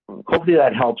 Hopefully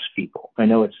that helps people. I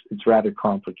know it's rather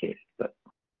complicated, but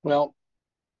well,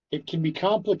 it can be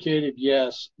complicated,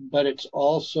 yes, but it's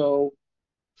also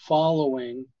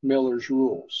following Miller's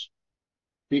rules.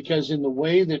 Because in the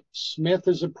way that Smith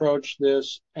has approached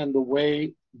this and the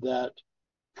way that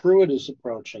Prewitt is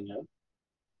approaching it,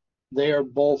 they are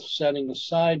both setting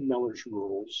aside Miller's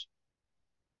rules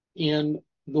in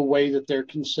the way that they're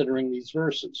considering these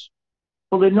verses.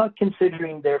 Well, they're not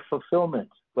considering their fulfillment.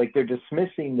 Like they're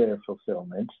dismissing their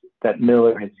fulfillment that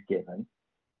Miller has given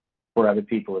or other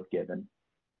people have given.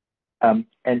 And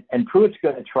Prewitt's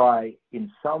going to try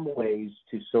in some ways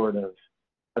to sort of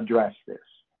address this.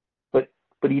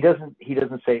 But he doesn't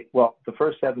say, well, the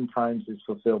first 7 times is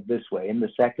fulfilled this way, and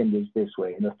the second is this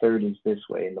way, and the third is this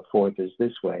way, and the fourth is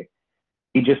this way.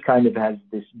 He just kind of has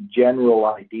this general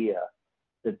idea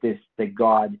that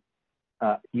God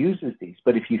uses these.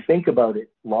 But if you think about it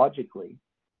logically,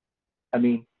 I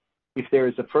mean, if there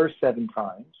is a first 7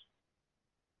 times,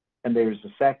 and there's a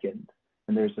second,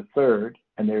 and there's a third,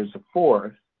 and there's a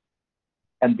fourth,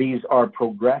 and these are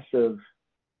progressive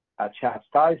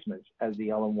chastisements, as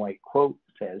the Ellen White quote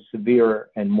says, severe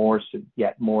and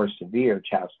yet more severe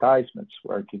chastisements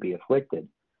were to be afflicted.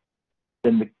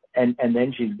 Then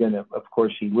then she's going to, of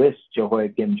course, she lists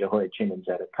Jehoiakim, Jehoiachin, and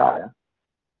Zedekiah.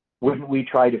 Wouldn't we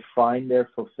try to find their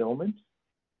fulfillment?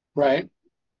 Right.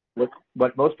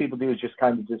 What most people do is just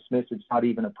kind of dismiss it's not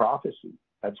even a prophecy.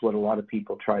 That's what a lot of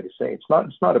people try to say. It's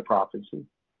not a prophecy,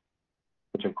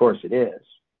 which of course it is.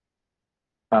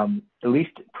 At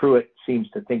least Prewitt seems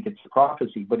to think it's a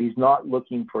prophecy, but he's not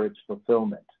looking for its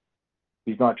fulfillment.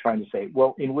 He's not trying to say,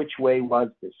 well, in which way was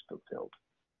this fulfilled?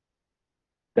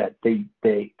 That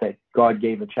that God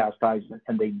gave a chastisement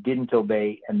and they didn't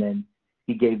obey, and then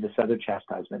he gave this other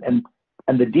chastisement.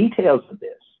 And the details of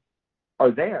this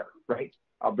are there, right?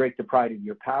 I'll break the pride of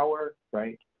your power,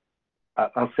 right?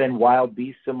 I'll send wild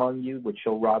beasts among you, which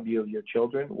shall rob you of your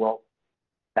children. Well,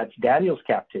 That's Daniel's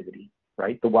captivity,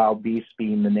 right? The wild beast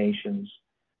being the nation's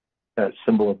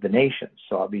symbol of the nations.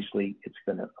 So obviously it's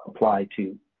going to apply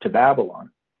to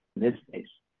Babylon in this case.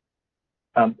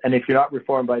 And if you're not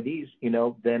reformed by these,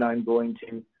 then I'm going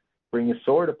to bring a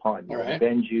sword upon you, right.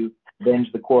 avenge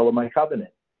the quarrel of my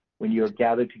covenant when you're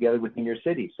gathered together within your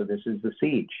city. So this is the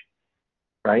siege,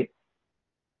 right?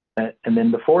 And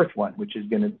then the fourth one, which is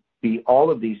going to be all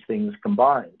of these things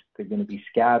combined. They're going to be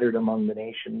scattered among the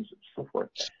nations and so forth,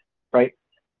 right?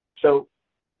 So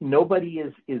nobody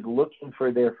is looking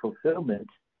for their fulfillment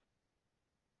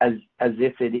as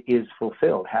if it is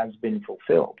fulfilled, has been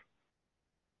fulfilled.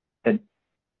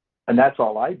 And that's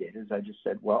all I did, is I just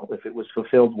said, well, if it was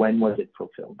fulfilled, when was it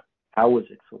fulfilled? How was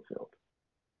it fulfilled?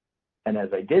 And as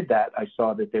I did that, I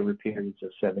saw that there were periods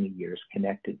of 70 years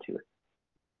connected to it.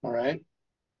 All right.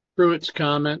 Prewitt's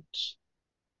comments.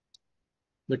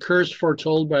 The curse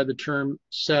foretold by the term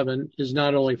 7 is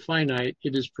not only finite,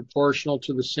 it is proportional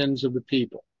to the sins of the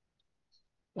people.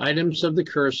 Items of the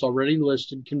curse already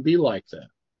listed can be like that.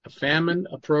 A famine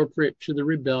appropriate to the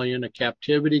rebellion, a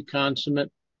captivity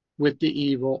consummate with the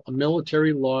evil, a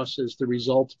military loss as the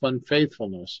result of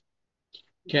unfaithfulness,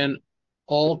 can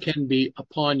be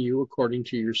upon you according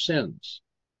to your sins.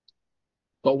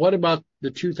 But what about the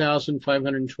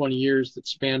 2,520 years that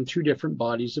span two different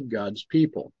bodies of God's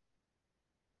people?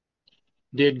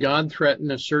 Did God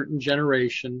threaten a certain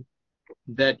generation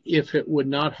that if it would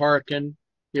not hearken,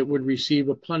 it would receive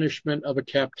a punishment of a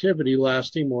captivity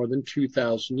lasting more than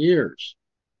 2,000 years?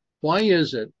 Why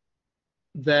is it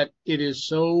that it is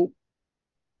so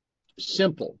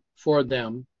simple for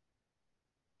them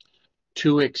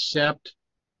to accept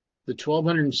the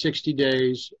 1,260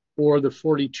 days or the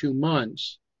 42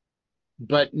 months,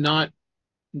 but not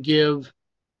give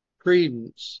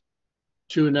credence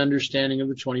to an understanding of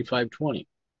the 2520?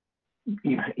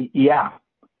 Yeah.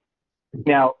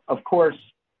 Now, of course,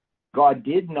 God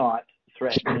did not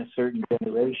threaten a certain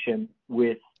generation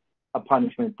with a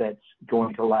punishment that's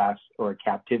going to last, or a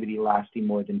captivity lasting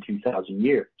more than 2,000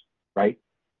 years, right?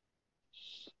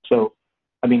 So,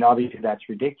 I mean, obviously that's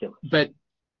ridiculous. But,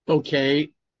 okay.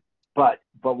 But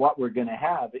what we're going to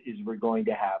have is we're going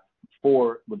to have,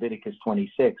 for Leviticus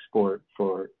 26,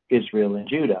 for Israel and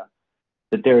Judah,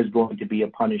 that there is going to be a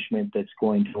punishment that's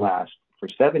going to last for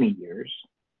 70 years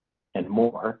and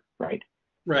more, right?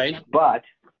 Right. But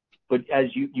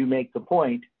as you make the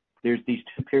point, there's these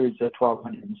two periods of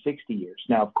 1,260 years.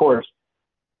 Now, of course,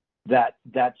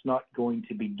 that's not going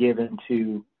to be given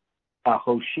to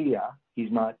Hoshea.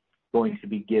 He's not going to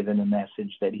be given a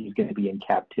message that he's going to be in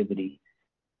captivity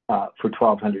for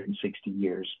 1,260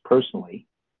 years personally.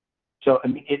 So, I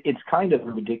mean, it's kind of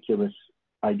a ridiculous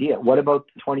idea. What about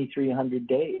the 2,300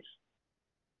 days?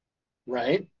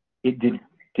 Right. Did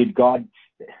God?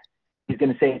 He's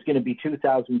going to say it's going to be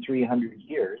 2,300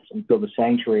 years until the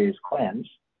sanctuary is cleansed.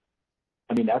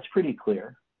 I mean, that's pretty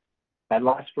clear. That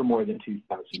lasts for more than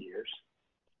 2,000 years.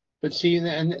 But see,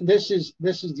 and this is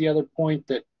the other point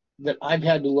that I've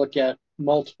had to look at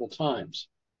multiple times.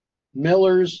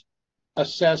 Miller's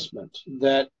assessment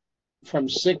that from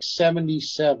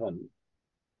 677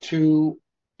 to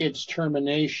its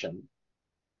termination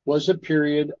was a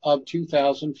period of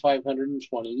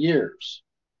 2,520 years.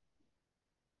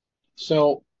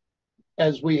 So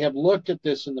as we have looked at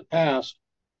this in the past,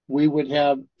 we would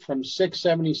have from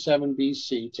 677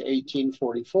 BC to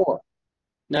 1844.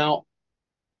 Now,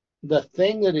 the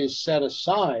thing that is set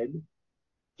aside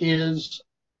is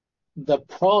the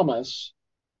promise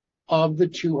of the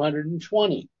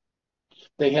 220.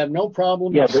 They have no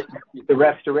problem. Yeah, the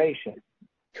restoration.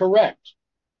 Correct.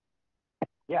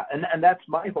 Yeah, and that's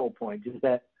my whole point, is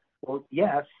that, well,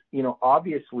 yes,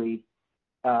 obviously,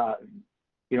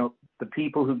 the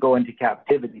people who go into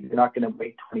captivity, they're not going to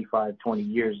wait 20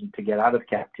 years to get out of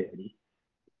captivity.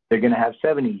 They're going to have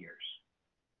 70 years.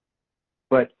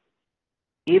 But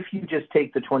if you just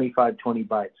take the 2520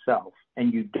 by itself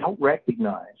and you don't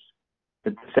recognize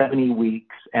that the 70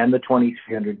 weeks and the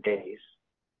 2,300 days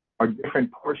are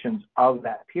different portions of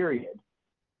that period,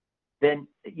 then,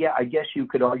 yeah, I guess you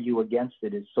could argue against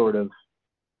it as sort of,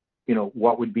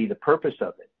 what would be the purpose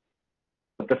of it.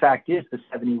 But the fact is, the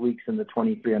 70 weeks and the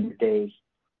 2,300 days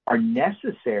are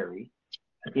necessary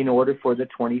in order for the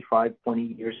 2520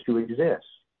 years to exist.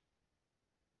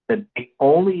 That they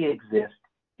only exist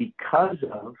because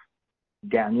of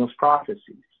Daniel's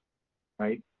prophecies,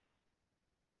 right?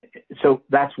 So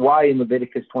that's why in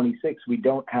Leviticus 26, we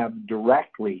don't have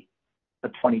directly a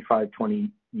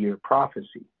 2520 year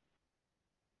prophecy.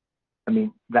 I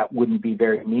mean, that wouldn't be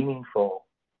very meaningful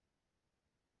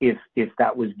if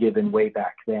that was given way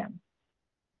back then.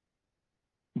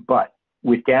 But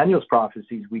with Daniel's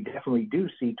prophecies, we definitely do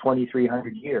see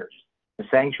 2,300 years. The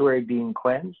sanctuary being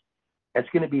cleansed, that's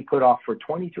going to be put off for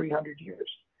 2,300 years.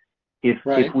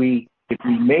 If we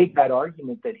made that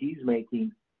argument that he's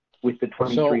making with the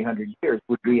 2,300 years,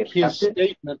 would we accept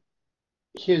it?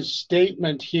 His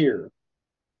statement here,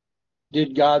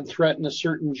 did God threaten a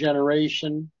certain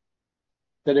generation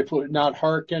that if it would not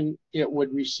hearken, it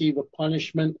would receive a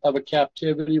punishment of a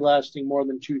captivity lasting more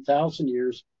than 2,000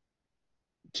 years?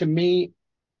 To me,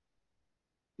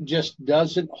 just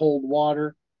doesn't hold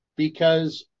water,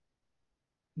 because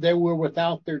they were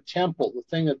without their temple, the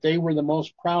thing that they were the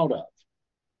most proud of.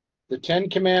 The Ten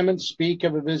Commandments speak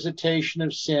of a visitation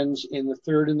of sins in the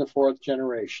third and the fourth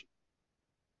generation.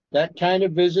 That kind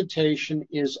of visitation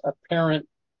is apparent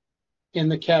in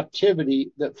the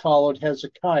captivity that followed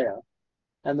Hezekiah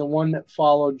and the one that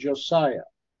followed Josiah.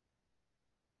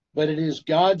 But it is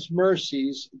God's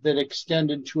mercies that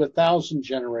extended to 1,000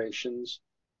 generations,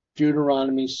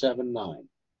 Deuteronomy 7:9.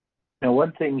 Now,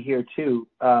 one thing here too,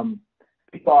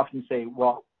 people often say,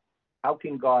 well, how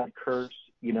can God curse,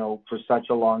 for such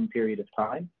a long period of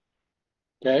time?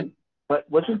 Okay. But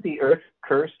wasn't the earth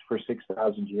cursed for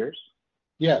 6,000 years?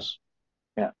 Yes.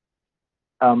 Yeah.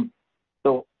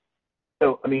 So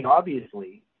I mean,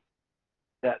 obviously,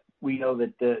 that we know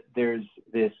that there's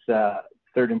this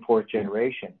third and fourth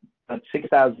generation, but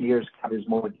 6,000 years covers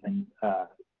more than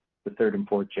the third and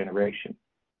fourth generation,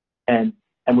 and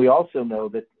we also know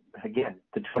that, again,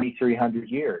 the 2,300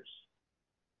 years,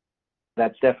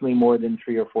 that's definitely more than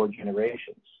 3 or 4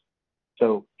 generations.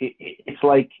 So it's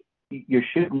like you're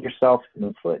shooting yourself in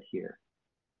the foot here.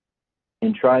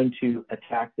 In trying to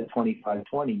attack the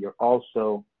 2520, you're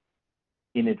also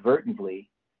inadvertently,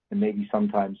 and maybe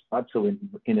sometimes not so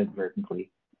inadvertently,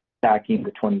 attacking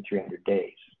the 2,300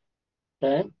 days.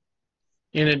 Okay.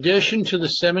 In addition to the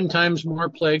 7 times more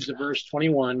plagues of verse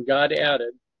 21, God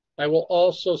added, I will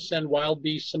also send wild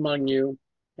beasts among you,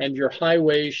 and your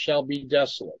highways shall be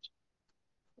desolate.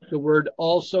 The word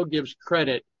also gives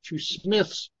credit to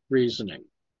Smith's reasoning.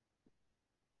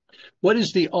 What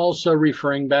is the also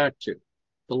referring back to?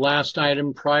 The last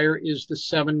item prior is the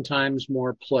 7 times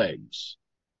more plagues.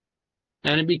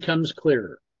 And it becomes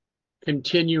clearer,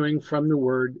 continuing from the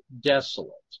word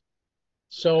desolate.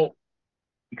 So,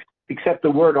 except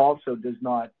the word also does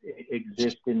not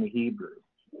exist in the Hebrew.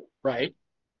 Right.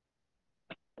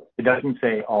 It doesn't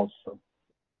say also.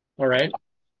 All right.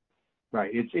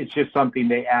 Right. It's just something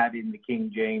they add in the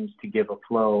King James to give a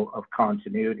flow of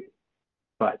continuity.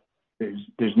 But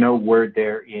there's no word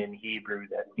there in Hebrew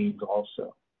that means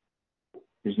also.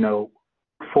 There's no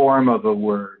form of a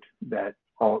word that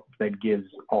gives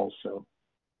also.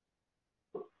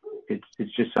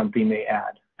 It's just something they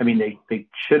add. I mean, they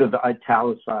should have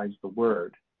italicized the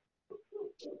word.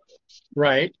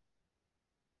 Right.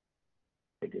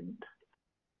 They didn't.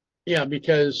 Yeah,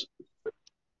 because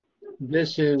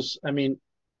this is, I mean,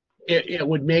 it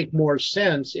would make more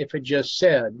sense if it just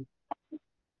said,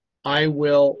 I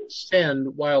will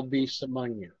send wild beasts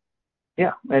among you.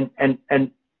 Yeah,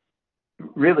 and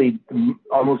really,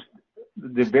 almost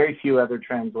the very few other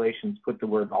translations put the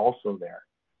word also there.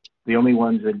 The only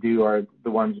ones that do are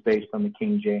the ones based on the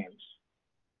King James.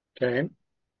 Okay.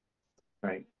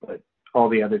 Right, but all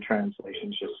the other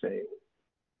translations just say,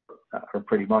 or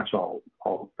pretty much all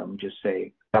of them just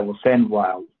say, I will send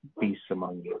wild beasts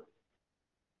among you.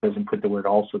 It doesn't put the word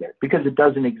also there because it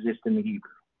doesn't exist in the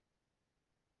Hebrew.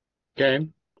 Okay.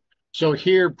 So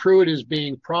here Prewitt is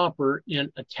being proper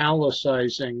in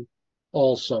italicizing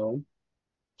also.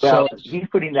 Well, so, he's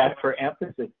putting that for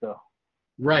emphasis, though.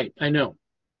 Right, I know.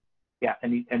 Yeah,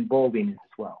 and bolding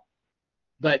as well.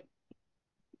 But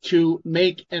to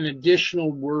make an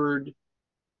additional word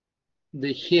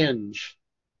the hinge,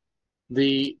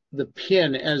 the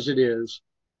pin as it is,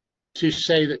 to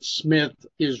say that Smith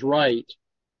is right,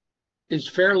 is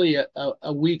fairly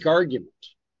a weak argument.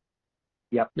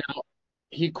 Yep. Now,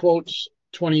 he quotes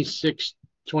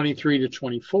 26:23 to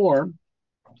 24,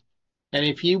 and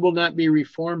if ye will not be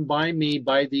reformed by me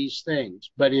by these things,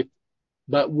 but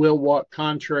will walk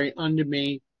contrary unto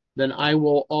me, then I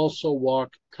will also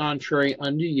walk contrary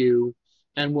unto you,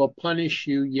 and will punish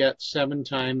you yet 7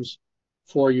 times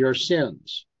for your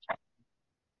sins.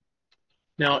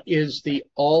 Now, is the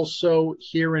also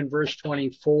here in verse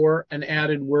 24 an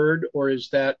added word, or is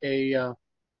that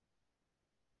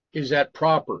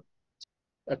proper?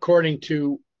 According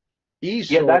to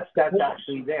Esau. Yeah, that's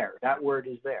actually there. That word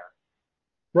is there.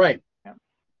 Right. Yeah.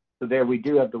 So there we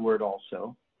do have the word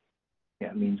also. Yeah,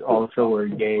 it means also or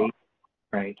yea,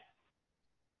 right?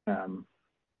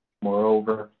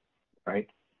 Moreover, right?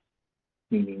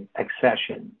 meaning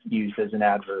accession, used as an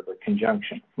adverb or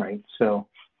conjunction, right? So,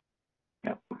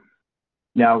 yeah.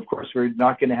 Now, of course, we're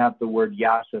not going to have the word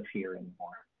Yasef here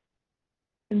anymore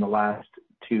in the last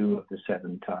 2 of the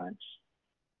 7 times.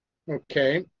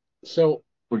 Okay. So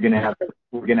we're going to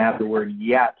have the word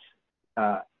yet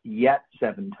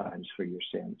 7 times for your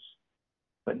sins.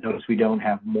 But notice we don't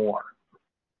have more.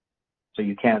 So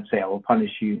you can't say, I will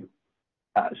punish you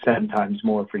 7 times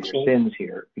more for your sins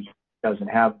here, because it doesn't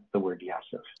have the word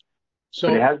Yasef. So,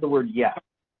 but it has the word yet.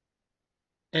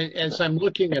 And as I'm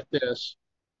looking at this,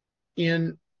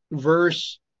 in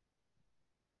verse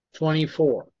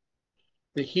 24,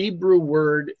 the Hebrew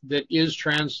word that is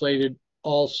translated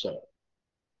also,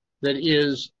 that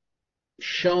is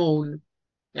shown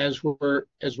as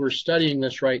we're studying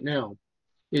this right now,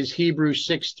 is Hebrews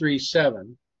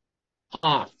 6:3-7,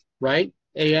 af, right?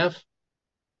 AF?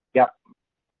 Yeah.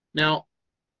 Now,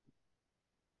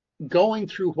 going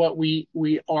through what we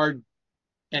are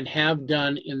and have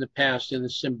done in the past in the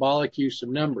symbolic use of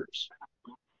numbers,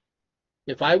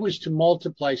 if I was to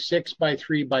multiply 6 by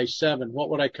 3 by 7, what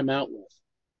would I come out with?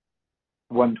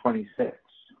 126.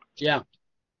 Yeah.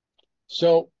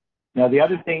 So now the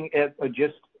other thing is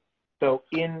so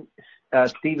in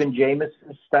Stephen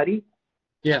Jameson's study,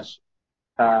 yes.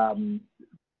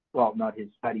 Well, not his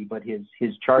study, but his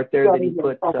chart there that he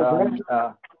put.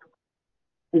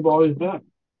 We've always done.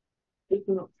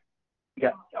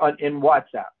 Yeah, in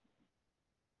WhatsApp,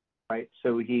 right?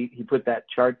 So he put that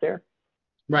chart there.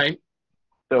 Right.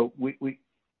 So we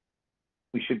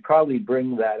should probably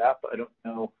bring that up. I don't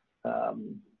know.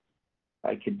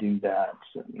 I could do that.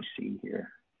 So let me see here.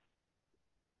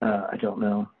 I don't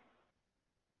know.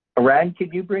 Aran,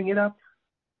 could you bring it up?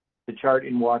 The chart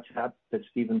in WhatsApp that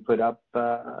Stephen put up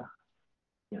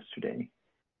yesterday.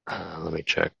 Let me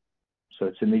check. So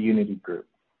it's in the Unity group,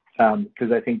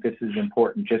 because I think this is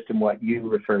important, just in what you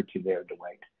referred to there,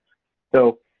 Dwight.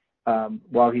 So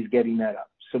while he's getting that up.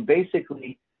 So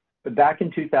basically, back in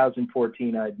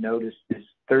 2014, I'd noticed this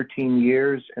 13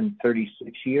 years and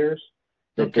 36 years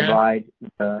that divide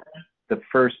the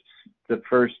first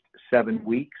 7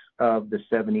 weeks of the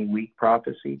 70-week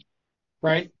prophecy.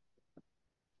 Right.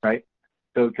 Right.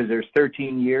 So because there's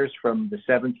 13 years from the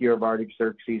 7th year of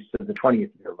Artaxerxes to the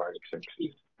 20th year of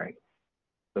Artaxerxes. Right.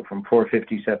 So from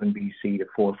 457 BC to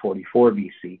 444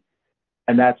 BC.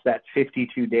 And that's that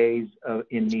 52 days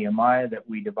in Nehemiah that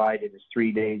we divided as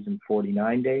 3 days and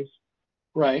 49 days.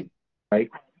 Right. Right.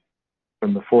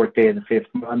 From the 4th day of the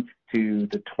 5th month to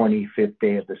the 25th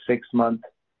day of the 6th month.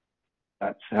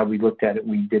 That's how we looked at it.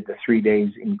 We did the 3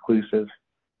 days inclusive.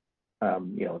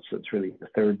 So it's really the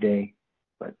 3rd day.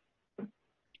 But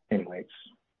anyway,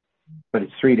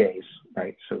 it's 3 days,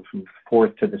 right? So from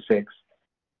 4th to the 6th.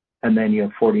 And then you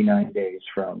have 49 days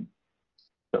from,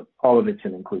 so all of it's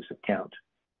an inclusive count.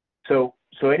 So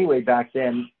anyway, back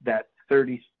then, that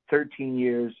 13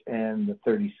 years and the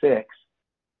 36,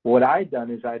 what I'd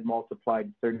done is I'd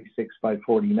multiplied 36 by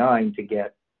 49 to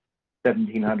get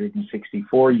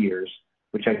 1,764 years,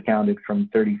 which I counted from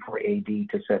 34 AD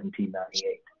to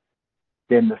 1798.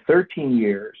 Then the 13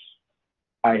 years,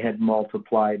 I had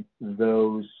multiplied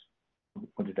those,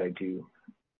 what did I do?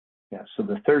 Yeah, so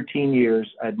the 13 years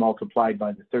I'd multiplied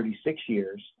by the 36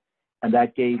 years, and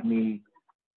that gave me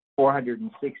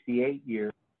 468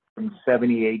 years from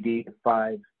 70 AD to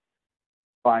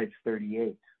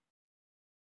 538.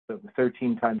 So the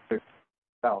 13 times 13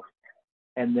 itself.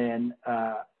 And then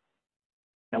now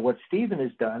what Stephen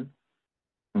has done,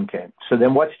 okay, so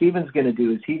then what Stephen's going to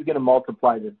do is he's going to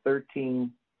multiply the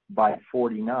 13 by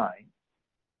 49,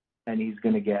 and he's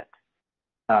going to get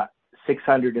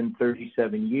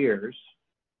 637 years.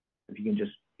 If you can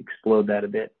just explode that a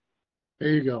bit. There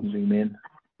you go. Zoom in.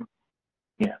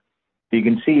 Yeah. So you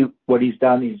can see what he's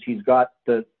done is he's got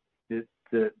the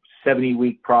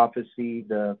 70-week prophecy,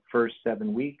 the first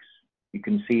 7 weeks. You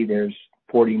can see there's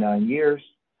 49 years.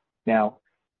 Now,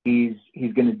 he's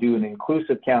going to do an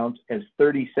inclusive count as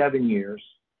 37 years,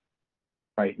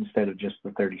 right, instead of just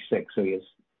the 36. So he has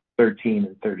 13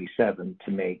 and 37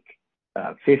 to make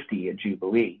 50 a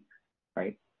Jubilee,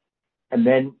 right? And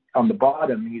then on the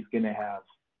bottom, he's going to have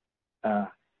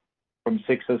from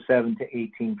 607 to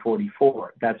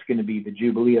 1844. That's going to be the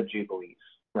Jubilee of Jubilees,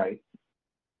 right?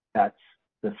 That's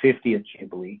the 50th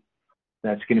Jubilee.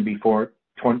 That's going to be for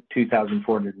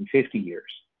 2,450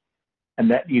 years.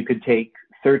 And that you could take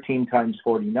 13 times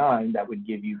 49, that would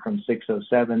give you from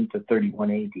 607 to 31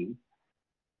 AD,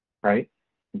 right?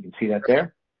 You can see that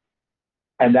there.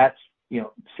 And that's,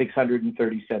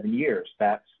 637 years.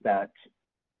 That's that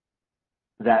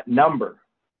number,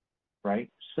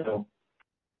 right? So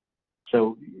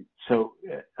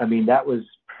I mean, that was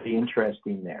pretty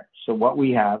interesting there. So what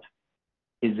we have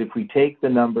is if we take the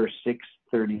number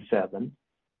 637,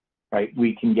 right,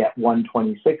 we can get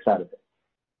 126 out of it,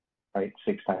 right?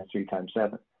 6 times 3 times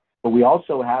 7. But we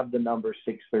also have the number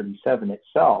 637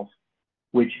 itself,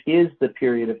 which is the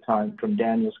period of time from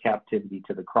Daniel's captivity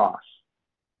to the cross.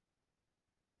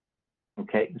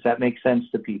 Okay, does that make sense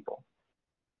to people?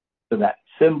 So that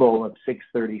symbol of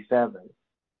 637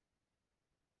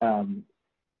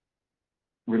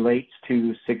 relates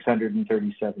to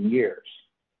 637 years.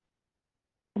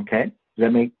 Okay,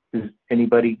 does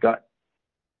anybody got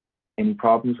any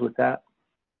problems with that?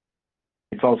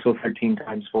 It's also 13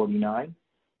 times 49.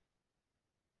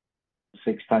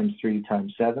 6 times 3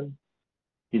 times 7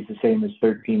 is the same as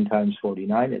 13 times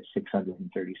 49. It's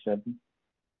 637.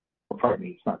 Well, pardon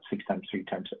me, it's not 6 times 3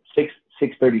 times 7.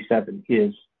 637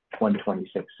 is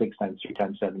 126. 6 times 3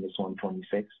 times 7 is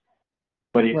 126.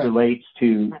 But it relates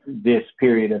to this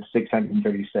period of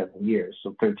 637 years,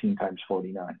 so 13 times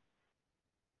 49.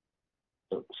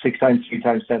 So 6 times 3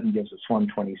 times 7 gives us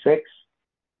 126,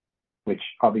 which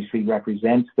obviously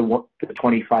represents the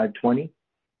 2520.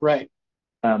 Right.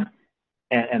 And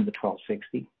the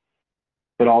 1260.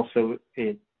 But also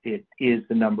it is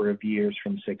the number of years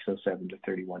from 607 to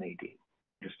 31 AD,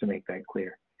 just to make that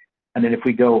clear. And then if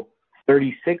we go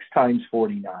 36 times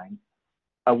 49,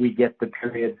 we get the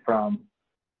period from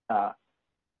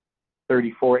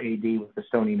 34 AD with the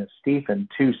stoning of Stephen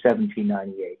to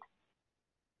 1798.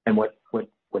 And what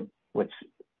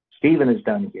Stephen has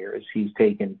done here is he's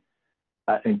taken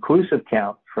an inclusive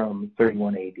count from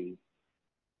 31 AD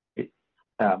to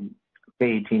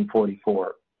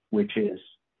 1844, which is,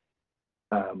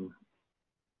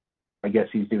 I guess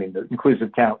he's doing the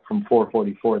inclusive count from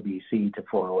 444 BC to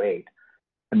 408,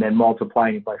 and then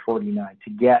multiplying it by 49 to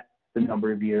get the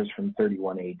number of years from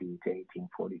 31 AD to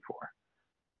 1844.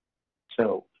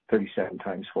 So 37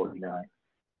 times 49.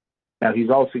 Now he's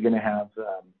also going to have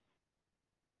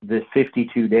the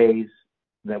 52 days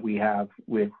that we have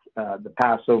with the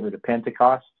Passover to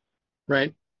Pentecost.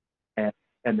 Right.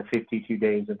 And the 52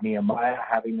 days of Nehemiah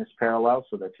having this parallel.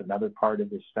 So that's another part of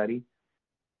this study.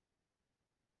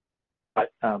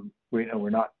 But we're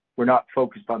not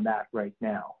focused on that right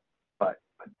now. But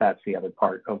that's the other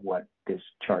part of what this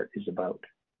chart is about.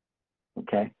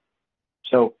 Okay.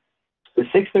 So the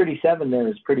 637 there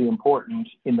is pretty important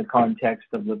in the context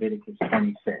of Leviticus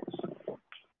 26.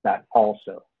 That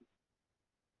also.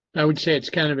 I would say it's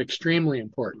kind of extremely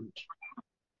important.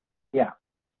 Yeah.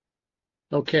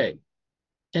 Okay.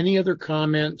 Any other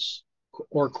comments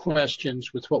or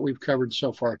questions with what we've covered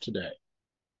so far today?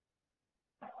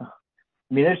 I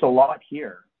mean, there's a lot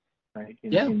here, right?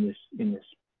 In this.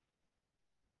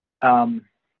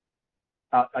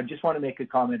 I just want to make a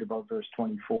comment about verse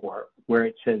 24, where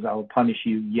it says, "I will punish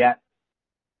you yet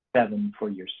 7 for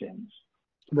your sins."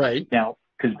 Right. Now,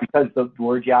 because the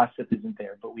word yasef isn't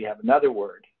there, but we have another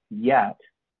word, yet.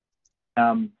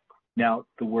 Now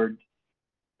the word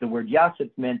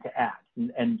yasef meant to add,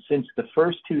 and since the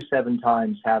first 2 7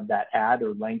 times have that add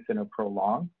or lengthen or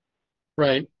prolong,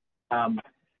 right?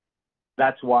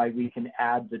 That's why we can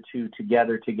add the two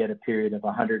together to get a period of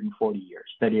 140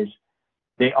 years. That is,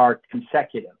 they are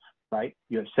consecutive, right?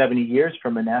 You have 70 years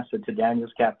from Manasseh to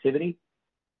Daniel's captivity,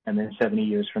 and then 70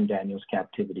 years from Daniel's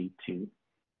captivity to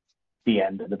the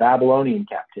end of the Babylonian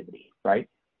captivity, right?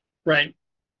 Right.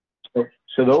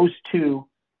 So those two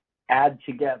add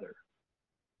together.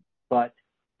 But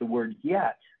the word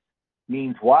yet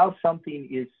means while something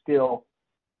is still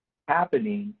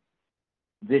happening,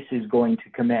 this is going to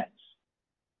commence.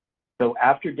 So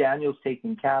after Daniel's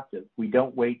taken captive, we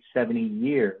don't wait 70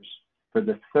 years for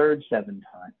the third 7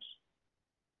 times.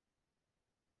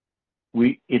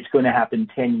 It's going to happen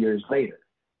 10 years later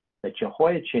that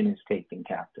Jehoiachin is taken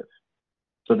captive.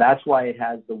 So that's why it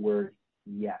has the word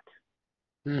yet.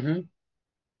 Mm-hmm.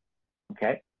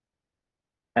 Okay.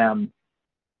 And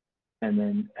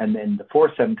then the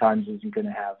 4th 7 times isn't going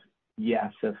to have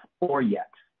yasef or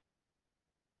yet,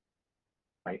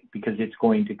 right? Because it's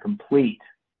going to complete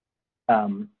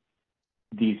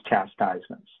these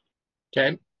chastisements.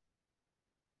 Okay.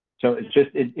 So it's just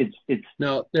it's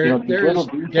no, there these little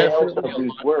details of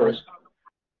these words.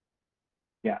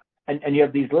 Yeah, and you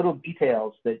have these little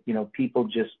details that people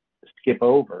just skip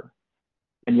over,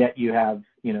 and yet you have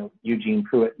Eugene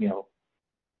Prewitt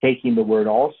taking the word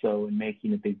also and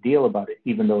making a big deal about it,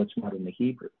 even though it's not in the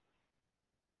Hebrew.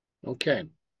 Okay.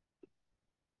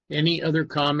 Any other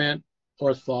comment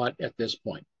or thought at this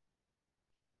point?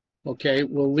 Okay,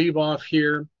 we'll leave off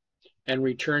here and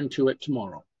return to it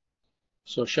tomorrow.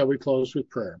 So shall we close with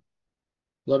prayer?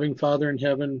 Loving Father in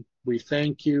heaven, we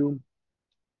thank you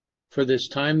for this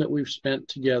time that we've spent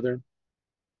together,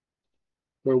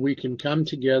 where we can come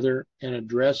together and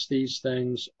address these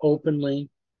things openly,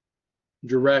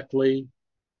 directly,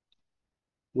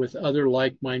 with other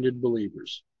like-minded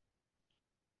believers.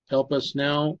 Help us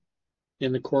now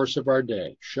in the course of our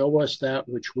day. Show us that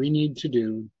which we need to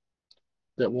do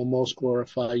that will most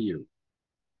glorify you.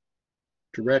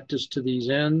 Direct us to these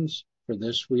ends. For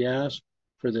this we ask,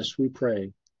 for this we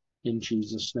pray. In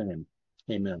Jesus' name,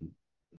 amen.